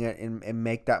into doing it and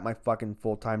make that my fucking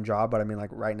full-time job. But, I mean, like,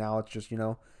 right now, it's just,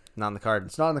 Not in the cards.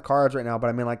 it's not in the cards right now. But,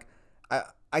 I mean, like,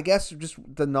 I guess just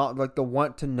the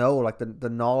want to know, like, the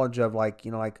knowledge of, like,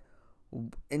 like,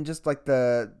 and just, like,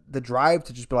 the drive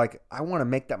to just be like, I want to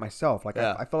make that myself. Like,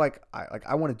 Yeah. I feel like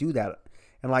I want to do that.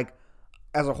 And, like,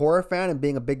 as a horror fan and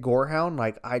being a big gore hound,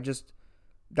 like,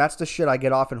 that's the shit I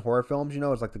get off in horror films,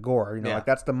 is like the gore, Yeah. like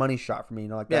that's the money shot for me,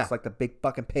 like that's like the big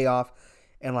fucking payoff.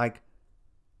 And like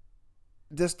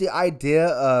just the idea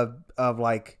of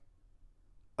like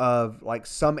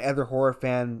some other horror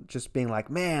fan just being like,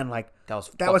 man, like that was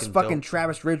fucking dope.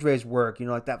 Travis Ridgway's work,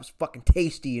 like that was fucking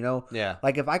tasty, Yeah.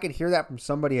 Like if I could hear that from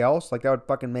somebody else, like that would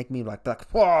fucking make me like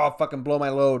whoa, fucking blow my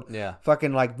load. Yeah.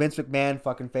 Fucking like Vince McMahon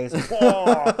fucking face. Like,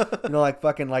 whoa, like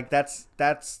fucking like that's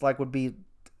like would be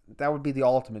the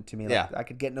ultimate to me. Like, yeah. I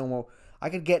could get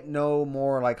no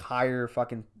more like higher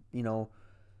fucking,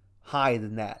 high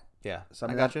than that. Yeah. So I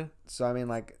mean, got you. So I mean,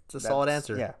 like, it's a solid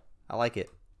answer. Yeah. I like it.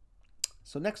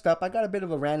 So next up, I got a bit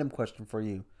of a random question for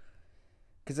you.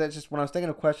 Because I just, when I was thinking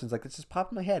of questions, like, it just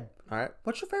popped in my head. All right.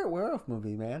 What's your favorite werewolf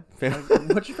movie, man? Like,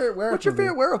 what's your favorite werewolf What's your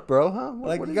favorite werewolf, bro? Huh?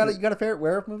 What you got a favorite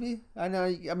werewolf movie? I know.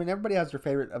 I mean, everybody has their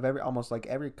favorite of almost like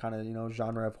every kind of,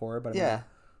 genre of horror. But I mean,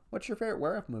 what's your favorite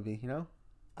werewolf movie, Have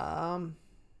you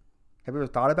ever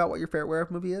thought about what your favorite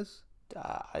werewolf movie is?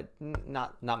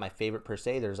 Not my favorite per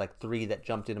se. There's like 3 that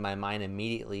jumped into my mind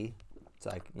immediately. It's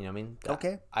like, you know what I mean?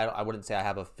 Okay. I wouldn't say I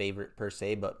have a favorite per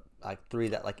se, but like 3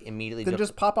 that like immediately. Then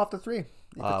just pop off the 3.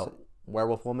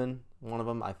 Werewolf Woman, one of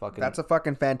them. That's a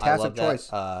fucking fantastic choice.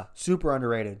 That. Super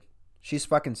underrated. She's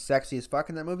fucking sexy as fuck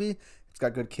in that movie. It's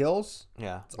got good kills.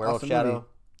 Yeah. It's Werewolf awesome Shadow. Movie.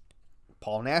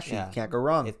 Paul Naschy. Yeah. Can't go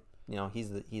wrong.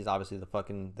 He's obviously the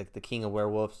fucking the king of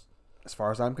werewolves. As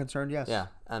far as I'm concerned, yes. Yeah,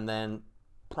 and then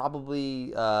probably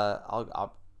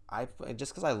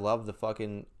just because I love the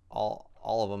fucking all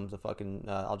of them, the fucking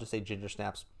I'll just say Ginger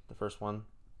Snaps, the first one.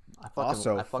 I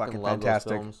fucking love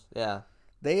fantastic. Those films. Yeah,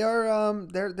 they are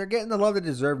they're getting the love they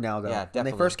deserve now though. Yeah,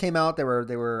 definitely. When they first came out, they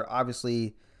were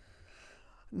obviously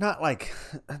not like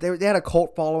they had a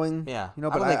cult following. Yeah,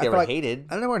 but I don't think they were hated.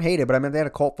 I don't know they weren't hated, but I mean they had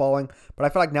a cult following. But I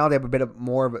feel like now they have a bit of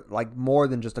more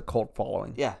than just a cult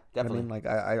following. Yeah, definitely. I mean, like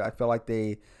I feel like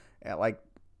they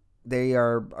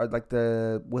are like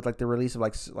the release of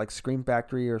like Scream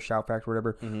Factory or Shout Factory,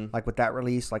 whatever. Mm-hmm. Like with that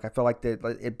release, like I feel like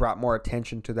it brought more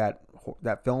attention to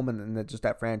that film and just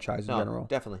that franchise in general.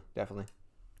 Definitely.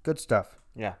 Good stuff.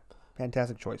 Yeah.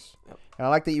 Fantastic choice. Yep. And I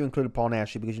like that you included Paul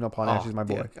Naschy because Paul Naschy is my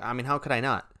boy. Yeah. I mean, how could I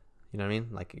not? You know what I mean?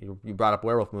 Like you brought up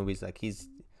werewolf movies. Like he's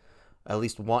at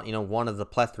least one of the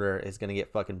plethora is going to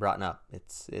get fucking brought up.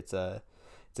 It's a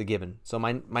given. So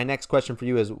my next question for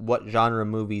you is, what genre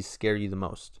movies scare you the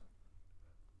most?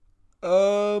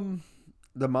 The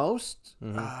most?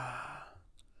 Mm-hmm.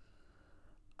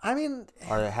 I mean,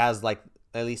 or it has like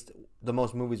at least the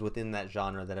most movies within that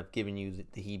genre that have given you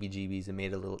the heebie-jeebies and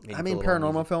made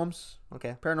paranormal films.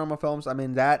 Okay. Paranormal films. I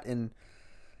mean, that and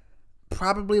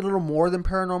probably a little more than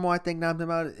paranormal, I think, now I'm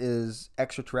thinking about it, is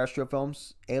extraterrestrial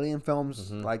films, alien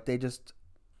films. Mm-hmm. Like, they just...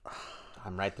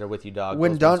 I'm right there with you, dog.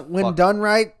 When done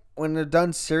right, when they're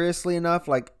done seriously enough,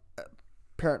 like,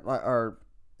 or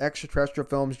extraterrestrial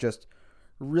films just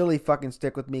really fucking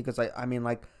stick with me because, I mean,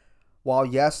 like, while,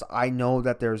 yes, I know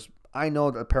that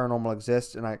paranormal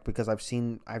exists, and because I've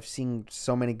seen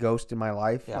so many ghosts in my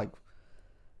life. Yeah. Like,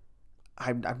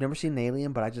 I've never seen an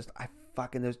alien, but I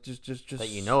fucking there's just that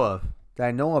you know of. That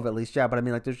I know of at least, yeah. But I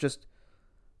mean, like,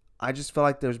 I just feel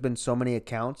like there's been so many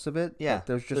accounts of it. Yeah,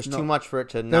 there's too much for it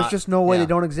to. There's just no way they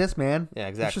don't exist, man. Yeah,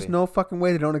 exactly. There's just no fucking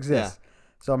way they don't exist. Yeah.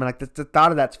 So I mean, like the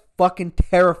thought of that's fucking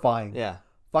terrifying. Yeah.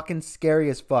 Fucking scary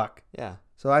as fuck. Yeah.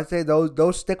 So I'd say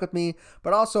those stick with me,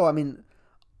 but also I mean,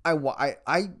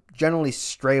 I generally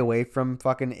stray away from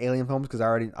fucking alien films because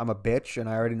I'm a bitch and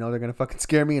I already know they're gonna fucking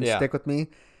scare me and stick with me.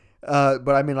 But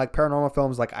I mean, like paranormal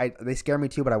films, like they scare me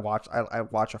too. But I watch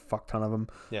a fuck ton of them.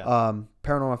 Yeah.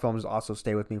 Paranormal films also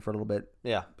stay with me for a little bit.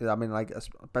 Yeah. I mean, like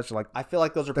especially like I feel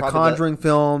like those are the probably Conjuring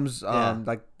films.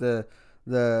 Like the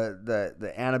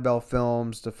Annabelle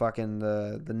films, the fucking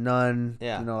the Nun.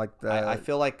 Yeah. Like I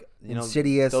feel like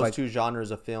Insidious. Those two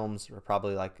genres of films are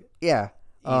probably like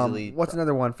easily. What's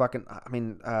another one? Fucking. I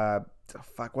mean,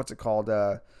 what's it called?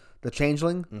 The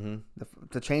Changeling. Mm-hmm.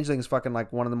 The Changeling is fucking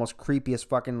like one of the most creepiest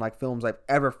fucking like films I've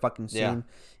ever fucking seen,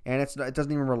 and it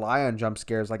doesn't even rely on jump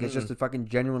scares. Like it's just a fucking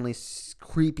genuinely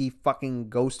creepy fucking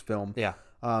ghost film. Yeah.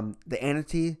 The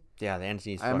Entity. Yeah, The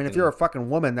Entity. I mean, if you're a fucking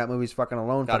woman, that movie's fucking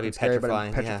alone. Gotta fucking be scary,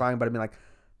 petrifying. But I mean, like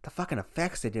the fucking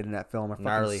effects they did in that film are fucking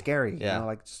Gnarly. scary. Yeah. You know,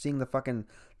 like seeing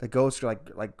the ghost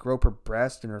like grope her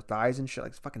breast and her thighs and shit.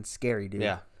 Like, it's fucking scary, dude.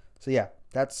 Yeah. So yeah,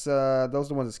 that's those are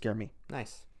the ones that scare me.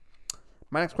 Nice.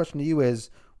 My next question to you is: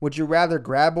 would you rather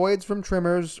graboids from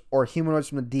Tremors or humanoids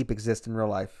from the deep exist in real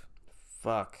life?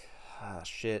 Fuck.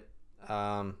 Shit. What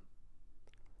are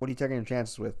you taking your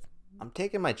chances with? I'm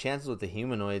taking my chances with the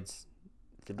humanoids.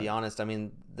 To be honest, I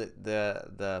mean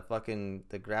the fucking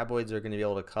the graboids are going to be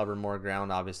able to cover more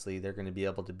ground. Obviously, they're going to be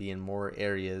able to be in more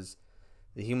areas.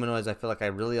 The humanoids, I feel like I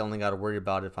really only got to worry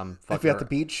about if I'm fucking If you're at the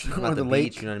beach I'm or at the the lake.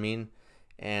 beach. You know what I mean?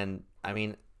 And I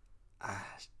mean,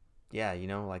 yeah, you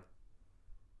know, like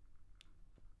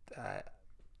I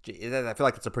feel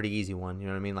like it's a pretty easy one. You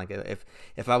know what I mean? Like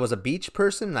if I was a beach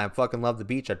person and I fucking love the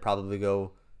beach, I'd probably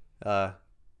go.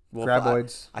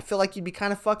 Graboids. I feel like you'd be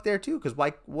kind of fucked there too, because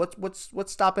like what's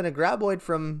stopping a graboid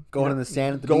from Going in the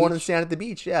sand at the going beach? in the sand at the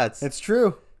beach? Yeah, It's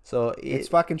true. so It's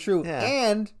fucking true. Yeah.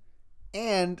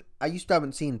 And you still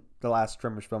haven't seen the last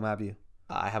Tremors film, have you?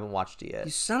 I haven't watched it yet.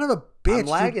 You son of a bitch! I'm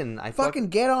lagging. I fucking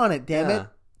get on it, damn Yeah. it!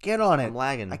 Get on it. I'm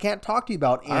lagging. I can't talk to you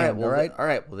about all right, and, well, all right? all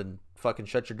right. Well, then fucking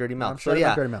shut your dirty mouth. I'm So shutting my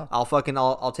yeah, dirty mouth.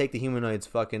 I'll take the humanoids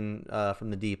fucking from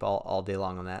the deep all day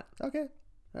long on that. Okay,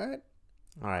 all right.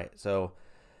 All right. So,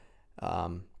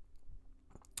 for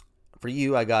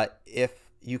you, I got if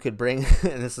you could bring,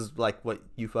 and this is like what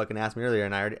you fucking asked me earlier,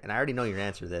 and I already know your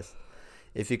answer to this.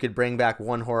 If you could bring back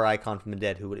one horror icon from the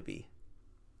dead, who would it be?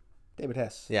 David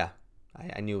Hess. Yeah,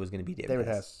 I knew it was going to be David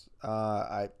Hess.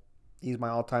 He's my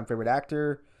all-time favorite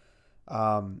actor.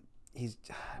 He's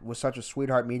was such a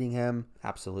sweetheart meeting him.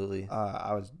 Absolutely.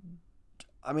 I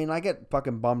get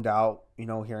fucking bummed out, you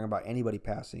know, hearing about anybody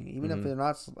passing, even if they're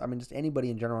not. I mean, just anybody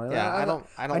in general. Yeah, I don't.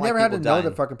 I like never had to people know dying.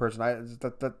 the fucking person.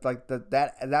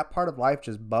 That part of life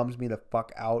just bums me the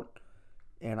fuck out,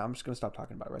 and I'm just gonna stop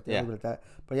talking about it right there. Yeah. Leave it at that.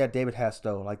 But yeah, David Hess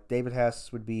though, like David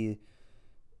Hess would be.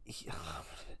 It's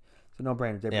a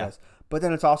no-brainer, David Yeah. Hess. But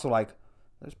then it's also like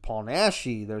there's Paul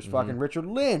Naschy, there's fucking Richard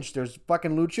Lynch, there's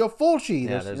fucking Lucio Fulci.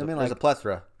 Yeah, There's, you know what I mean? there's a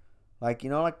plethora. Like, you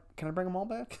know, like, can I bring them all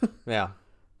back? Yeah,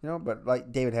 You know, but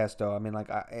like David Hess though, I mean, like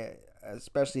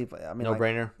especially if I mean, no like,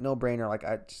 brainer. no brainer. Like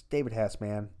just David Hess,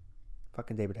 man,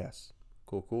 fucking David Hess.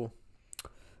 Cool.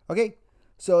 Okay,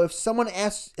 so if someone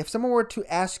were to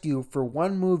ask you for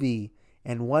one movie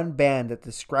and one band that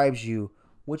describes you,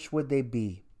 which would they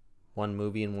be? One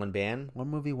movie and one band. One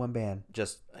movie, one band.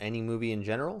 Just any movie in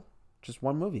general. Just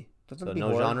one movie. Doesn't So be no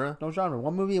horror. genre? No genre.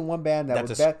 One movie and one band that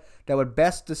That's that would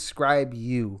best describe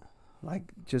you,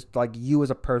 like just like you as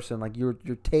a person, like your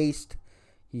taste,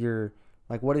 your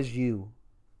like what is you?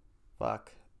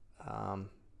 Fuck.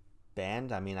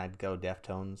 Band. I mean, I'd go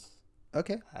Deftones.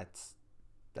 Okay,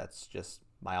 That's just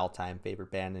my all-time favorite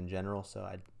band in general. So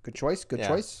I'd. good choice. Good Yeah.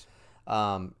 choice.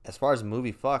 As far as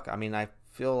movie, fuck. I mean, I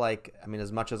feel like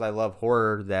as much as I love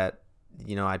horror, that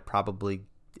I'd probably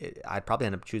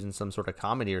end up choosing some sort of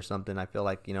comedy or something. I feel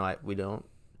like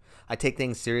I take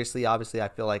things seriously. Obviously, I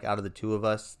feel like out of the two of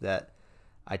us that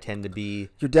I tend to be.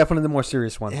 You're definitely the more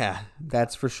serious one. Yeah,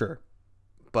 That's for sure.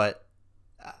 but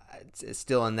it's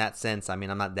still in that sense. I mean,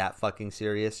 I'm not that fucking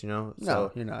serious, No,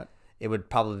 So you're not. it would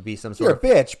probably be some You're sort a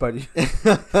bitch, but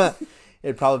of.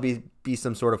 It'd probably be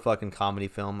some sort of fucking comedy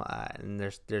film, and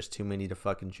there's too many to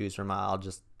fucking choose from. I'll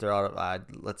just throw out.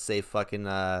 Let's say fucking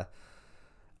fucking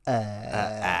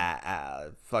I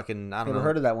don't never know.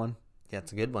 heard of that one. Yeah,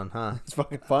 it's a good one, huh? It's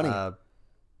fucking funny.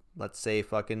 Let's say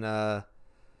fucking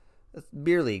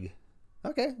Beer League.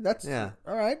 Okay, that's Yeah.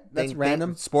 all right. That's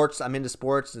random. Sports. I'm into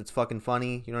sports. It's fucking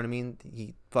funny. You know what I mean?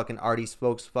 He fucking already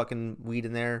smokes fucking weed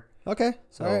in there. Okay,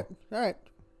 So- all right.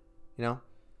 You know,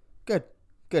 Good.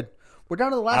 We're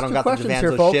down to the I last don't two got the questions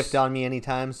here, Devanzo folks. shift on me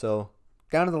anytime. So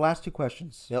Down to the last two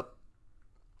questions. yep.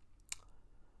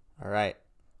 All right.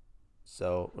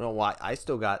 So I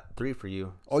still got 3 for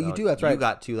you. Oh, you So do? That's right. You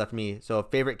got 2 left for me. So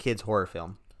favorite kids horror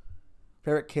film.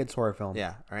 Favorite kids horror film.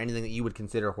 Yeah, or anything that you would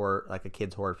consider horror, like a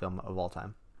kids horror film of all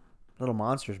time. Little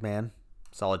Monsters, man.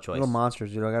 Solid choice. Little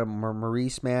Monsters. I got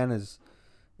Maurice, man.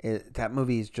 That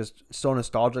movie is just so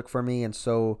nostalgic for me and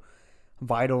so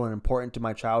vital and important to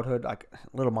my childhood. Like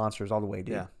Little Monsters, all the way,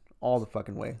 dude. Yeah. All the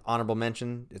fucking way. Honorable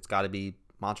mention. It's got to be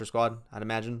Monster Squad, I'd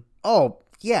imagine. Oh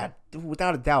yeah,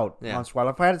 without a doubt. Yeah. Monster Squad.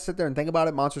 If I had to sit there and think about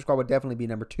it, Monster Squad would definitely be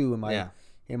number 2 in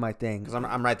my thing. Because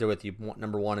I'm right there with you.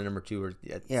 Number 1 and number 2 are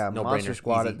no Monster brainer.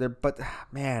 Squad. Easy.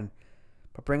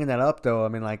 But bringing that up though, I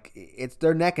mean, like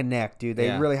they're neck and neck, dude. They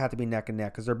Yeah. really have to be neck and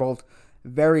neck because they're both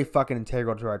very fucking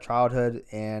integral to our childhood.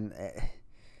 And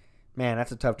man,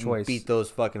 that's a tough choice. Beat those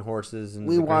fucking horses and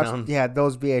We watched,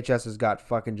 those VHSs got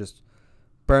fucking just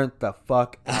burnt the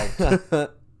fuck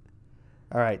out.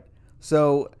 All right,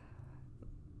 so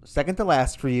second to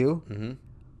last for you. Mm-hmm.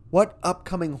 What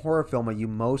upcoming horror film are you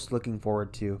most looking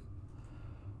forward to?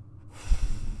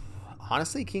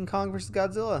 Honestly, King Kong versus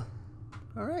Godzilla.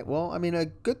 All right. Well, I mean, a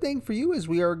good thing for you is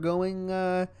we are going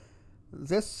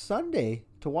this Sunday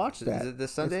to watch that. Is it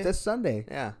this Sunday? It's this Sunday.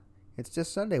 Yeah. It's this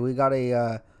Sunday. We got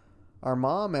our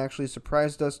mom actually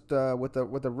surprised us with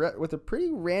a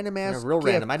pretty random ass. Yeah, real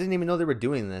gift. random. I didn't even know they were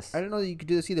doing this. I didn't know that you could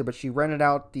do this either, but she rented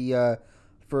out the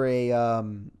for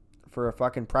a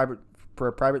fucking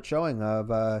private showing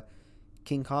of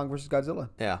King Kong versus Godzilla.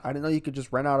 Yeah. I didn't know you could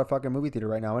just rent out a fucking movie theater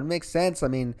right now. And it makes sense. I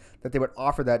mean, that they would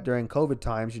offer that during COVID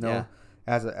times, you know, Yeah.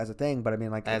 as a thing. But I mean,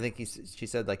 like, I think she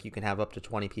said like you can have up to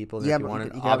 20 people Yeah, if you but want you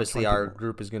it. can have Obviously, 20 our people.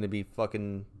 group is going to be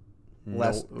fucking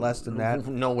less than that.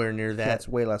 Nowhere near that. That's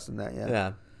way less than that. Yeah.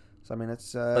 Yeah. So I mean,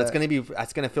 it's. But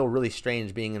it's gonna feel really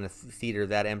strange being in a theater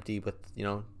that empty with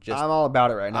just. I'm all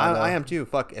about it right now. I am too.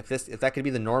 Fuck if that could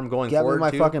be the norm going Get forward. me my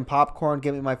too. fucking popcorn.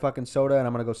 Get me my fucking soda, and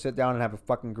I'm gonna go sit down and have a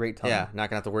fucking great time. Yeah, not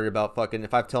gonna have to worry about fucking.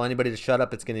 If I tell anybody to shut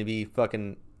up, it's gonna be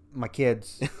fucking. My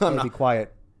kids. I'm Hey, be not-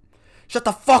 quiet. Shut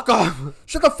the fuck up!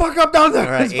 Shut the fuck up down there.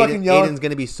 All right, He's fucking yelling. Aiden's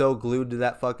gonna be so glued to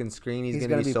that fucking screen. He's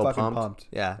gonna be so fucking pumped.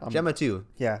 Yeah, Gemma too.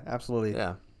 Yeah, absolutely.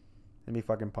 Yeah, And be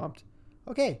fucking pumped.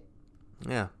 Okay.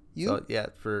 yeah. You?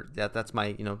 So that's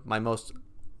my my most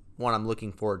one I'm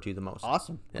looking forward to the most.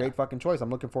 Awesome. Yeah. Great fucking choice. I'm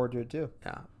looking forward to it too.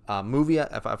 Yeah. Movie.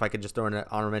 If I could just throw in an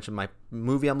honorable mention, my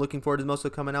movie I'm looking forward to the most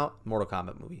of coming out, Mortal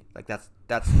Kombat movie. Like that's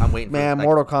I'm waiting. Man, for, like,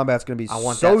 Mortal Kombat's gonna be I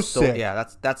want so that sick. Yeah,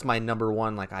 that's my number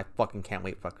one. Like I fucking can't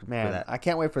wait for Man, that. I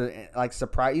can't wait for like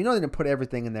surprise. You know they didn't put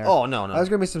everything in there. Oh no. There's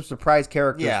gonna be some surprise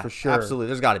characters Yeah, for sure. absolutely.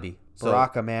 There's got to be.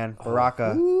 Baraka, man.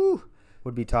 Baraka Woo.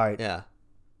 would be tight. Yeah.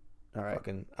 All right.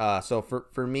 Fucking. So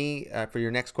for me, for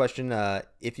your next question,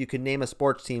 if you could name a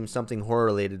sports team something horror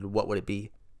related, what would it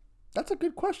be? That's a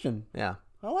good question. Yeah.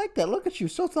 I like that. Look at you,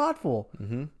 so thoughtful.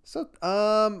 Mm-hmm. So,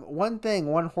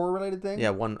 one horror related thing. Yeah,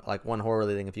 one horror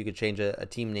related thing. If you could change a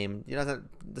team name,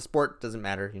 the sport doesn't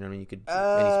matter. You know what I mean? You could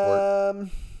any sport.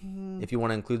 If you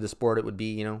want to include the sport, it would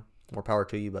be more power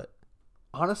to you. But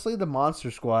honestly, the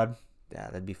Monster Squad. yeah,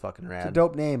 that'd be fucking It's a rad.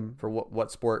 dope name. For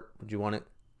what sport would you want it?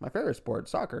 My favorite sport,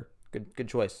 soccer. Good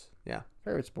choice. Yeah.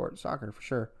 Favorite sport, soccer for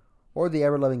sure. Or the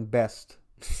ever loving best.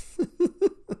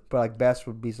 But like best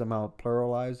would be somehow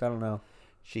pluralized. I don't know.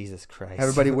 Jesus Christ.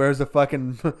 Everybody wears an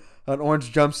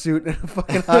orange jumpsuit and a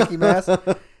fucking hockey mask,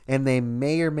 and they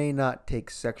may or may not take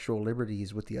sexual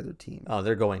liberties with the other team. Oh,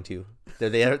 they're going to.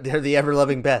 They're the ever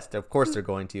loving best. Of course, they're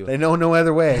going to. They know no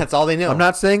other way. That's all they know. I'm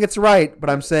not saying it's right, but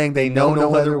I'm saying they know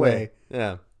no other way.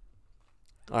 Yeah.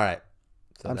 All right.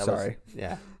 So I'm that sorry.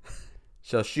 Yeah.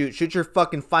 So shoot your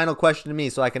fucking final question to me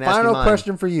so I can ask you Final mine.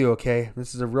 question for you, okay?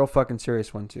 This is a real fucking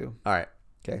serious one too. All right.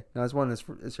 Okay, now this one is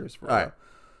serious for All real. right.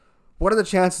 What are the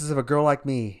chances of a girl like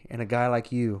me and a guy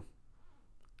like you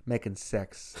making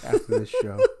sex after this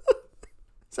show?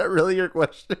 Is that really your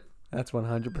question? That's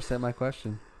 100% my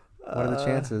question. What are the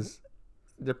chances?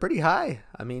 They're pretty high.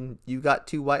 I mean, you got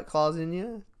 2 White Claws in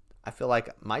you. I feel like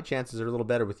my chances are a little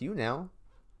better with you now.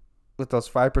 With those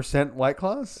 5% White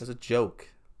Claws? It was a joke.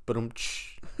 But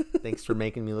thanks for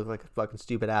making me look like a fucking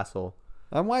stupid asshole.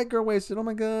 I'm white girl wasted. Oh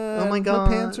my god. Oh my God.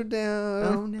 My pants are down.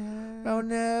 Oh no. Oh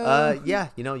no. Yeah.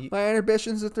 My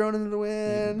inhibitions are thrown into the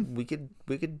wind. We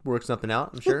could work something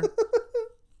out. I'm sure.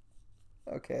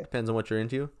 Okay. Depends on what you're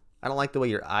into. I don't like the way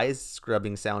your eyes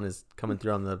scrubbing sound is coming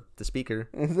through on the speaker.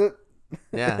 Is it?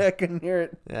 Yeah. I couldn't hear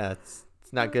it. Yeah, it's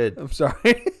not good. I'm sorry.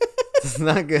 It's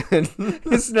not good.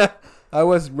 It's not. I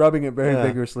was rubbing it very Yeah.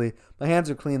 vigorously. My hands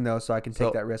are clean though, so I can take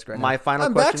So, that risk right now. my final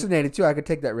I'm question- vaccinated too. I could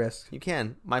take that risk. You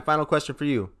can. My final question for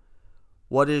you.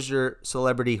 What is your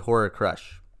celebrity horror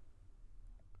crush?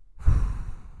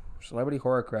 Celebrity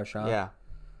horror crush, huh? Yeah.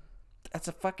 That's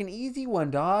a fucking easy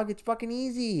one, dog. It's fucking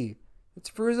easy. It's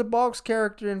Fairuza Balk's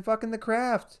character in fucking The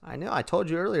Craft. I know. I told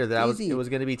you earlier that Easy. it was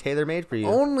going to be tailor-made for you.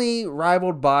 Only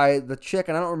rivaled by the chick,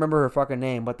 and I don't remember her fucking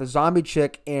name, but the zombie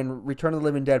chick in Return of the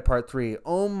Living Dead Part 3.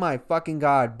 Oh my fucking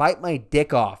god. Bite my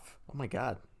dick off. Oh my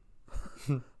god.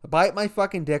 Bite my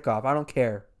fucking dick off. I don't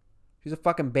care. She's a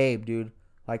fucking babe, dude.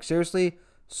 Like, seriously,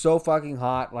 so fucking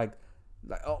hot. Like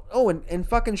and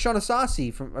fucking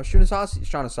Shunasasi from Shunasasi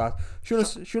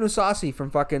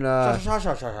from fucking I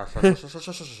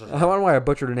don't know why I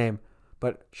butchered her name,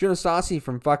 but Shunasasi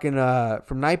from fucking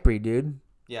from Nightbreed, dude.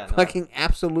 Yeah. Fucking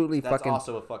absolutely that's fucking.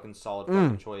 also a fucking solid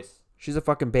fucking choice. She's a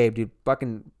fucking babe, dude.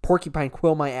 Fucking porcupine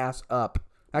quill my ass up.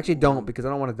 Actually, don't because I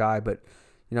don't want to die, but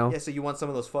you know. Yeah. So you want some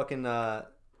of those fucking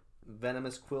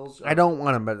venomous quills? I don't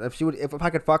want them, but if I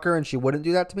could fuck her and she wouldn't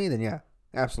do that to me, then yeah,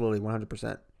 absolutely,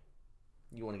 100%.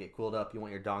 You want to get quilled up? You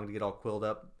want your dong to get all quilled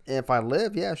up? If I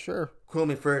live, yeah, sure. Quill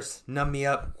me first. Numb me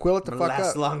up. Quill it the fuck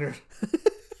last up. longer.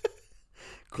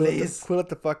 Please. Quill it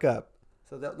the fuck up.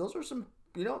 So those are some,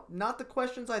 not the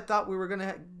questions I thought we were going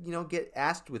to, get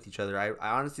asked with each other. I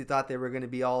honestly thought they were going to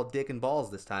be all dick and balls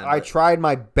this time. I tried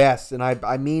my best, and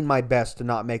I mean my best to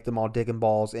not make them all dick and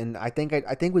balls, and I think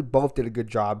we both did a good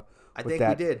job I with think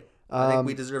that. we did. I think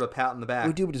we deserve a pat on the back.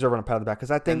 We do deserve a pat on the back,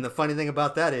 because I think And the funny thing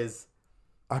about that is...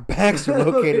 our backs are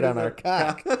located on our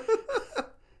cock.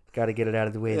 Got to get it out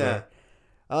of the way there.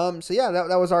 So yeah,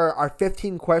 that was our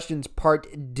 15 questions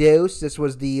part dose. This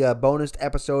was the bonus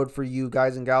episode for you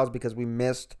guys and gals because we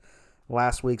missed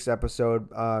last week's episode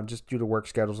just due to work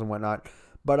schedules and whatnot.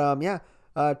 But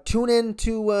tune in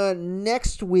to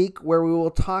next week where we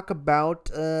will talk about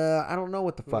I don't know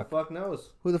what the fuck. Who the fuck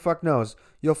knows? Who the fuck knows?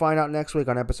 You'll find out next week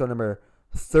on episode number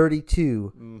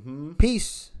 32. Mm-hmm.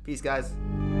 Peace. Peace, guys.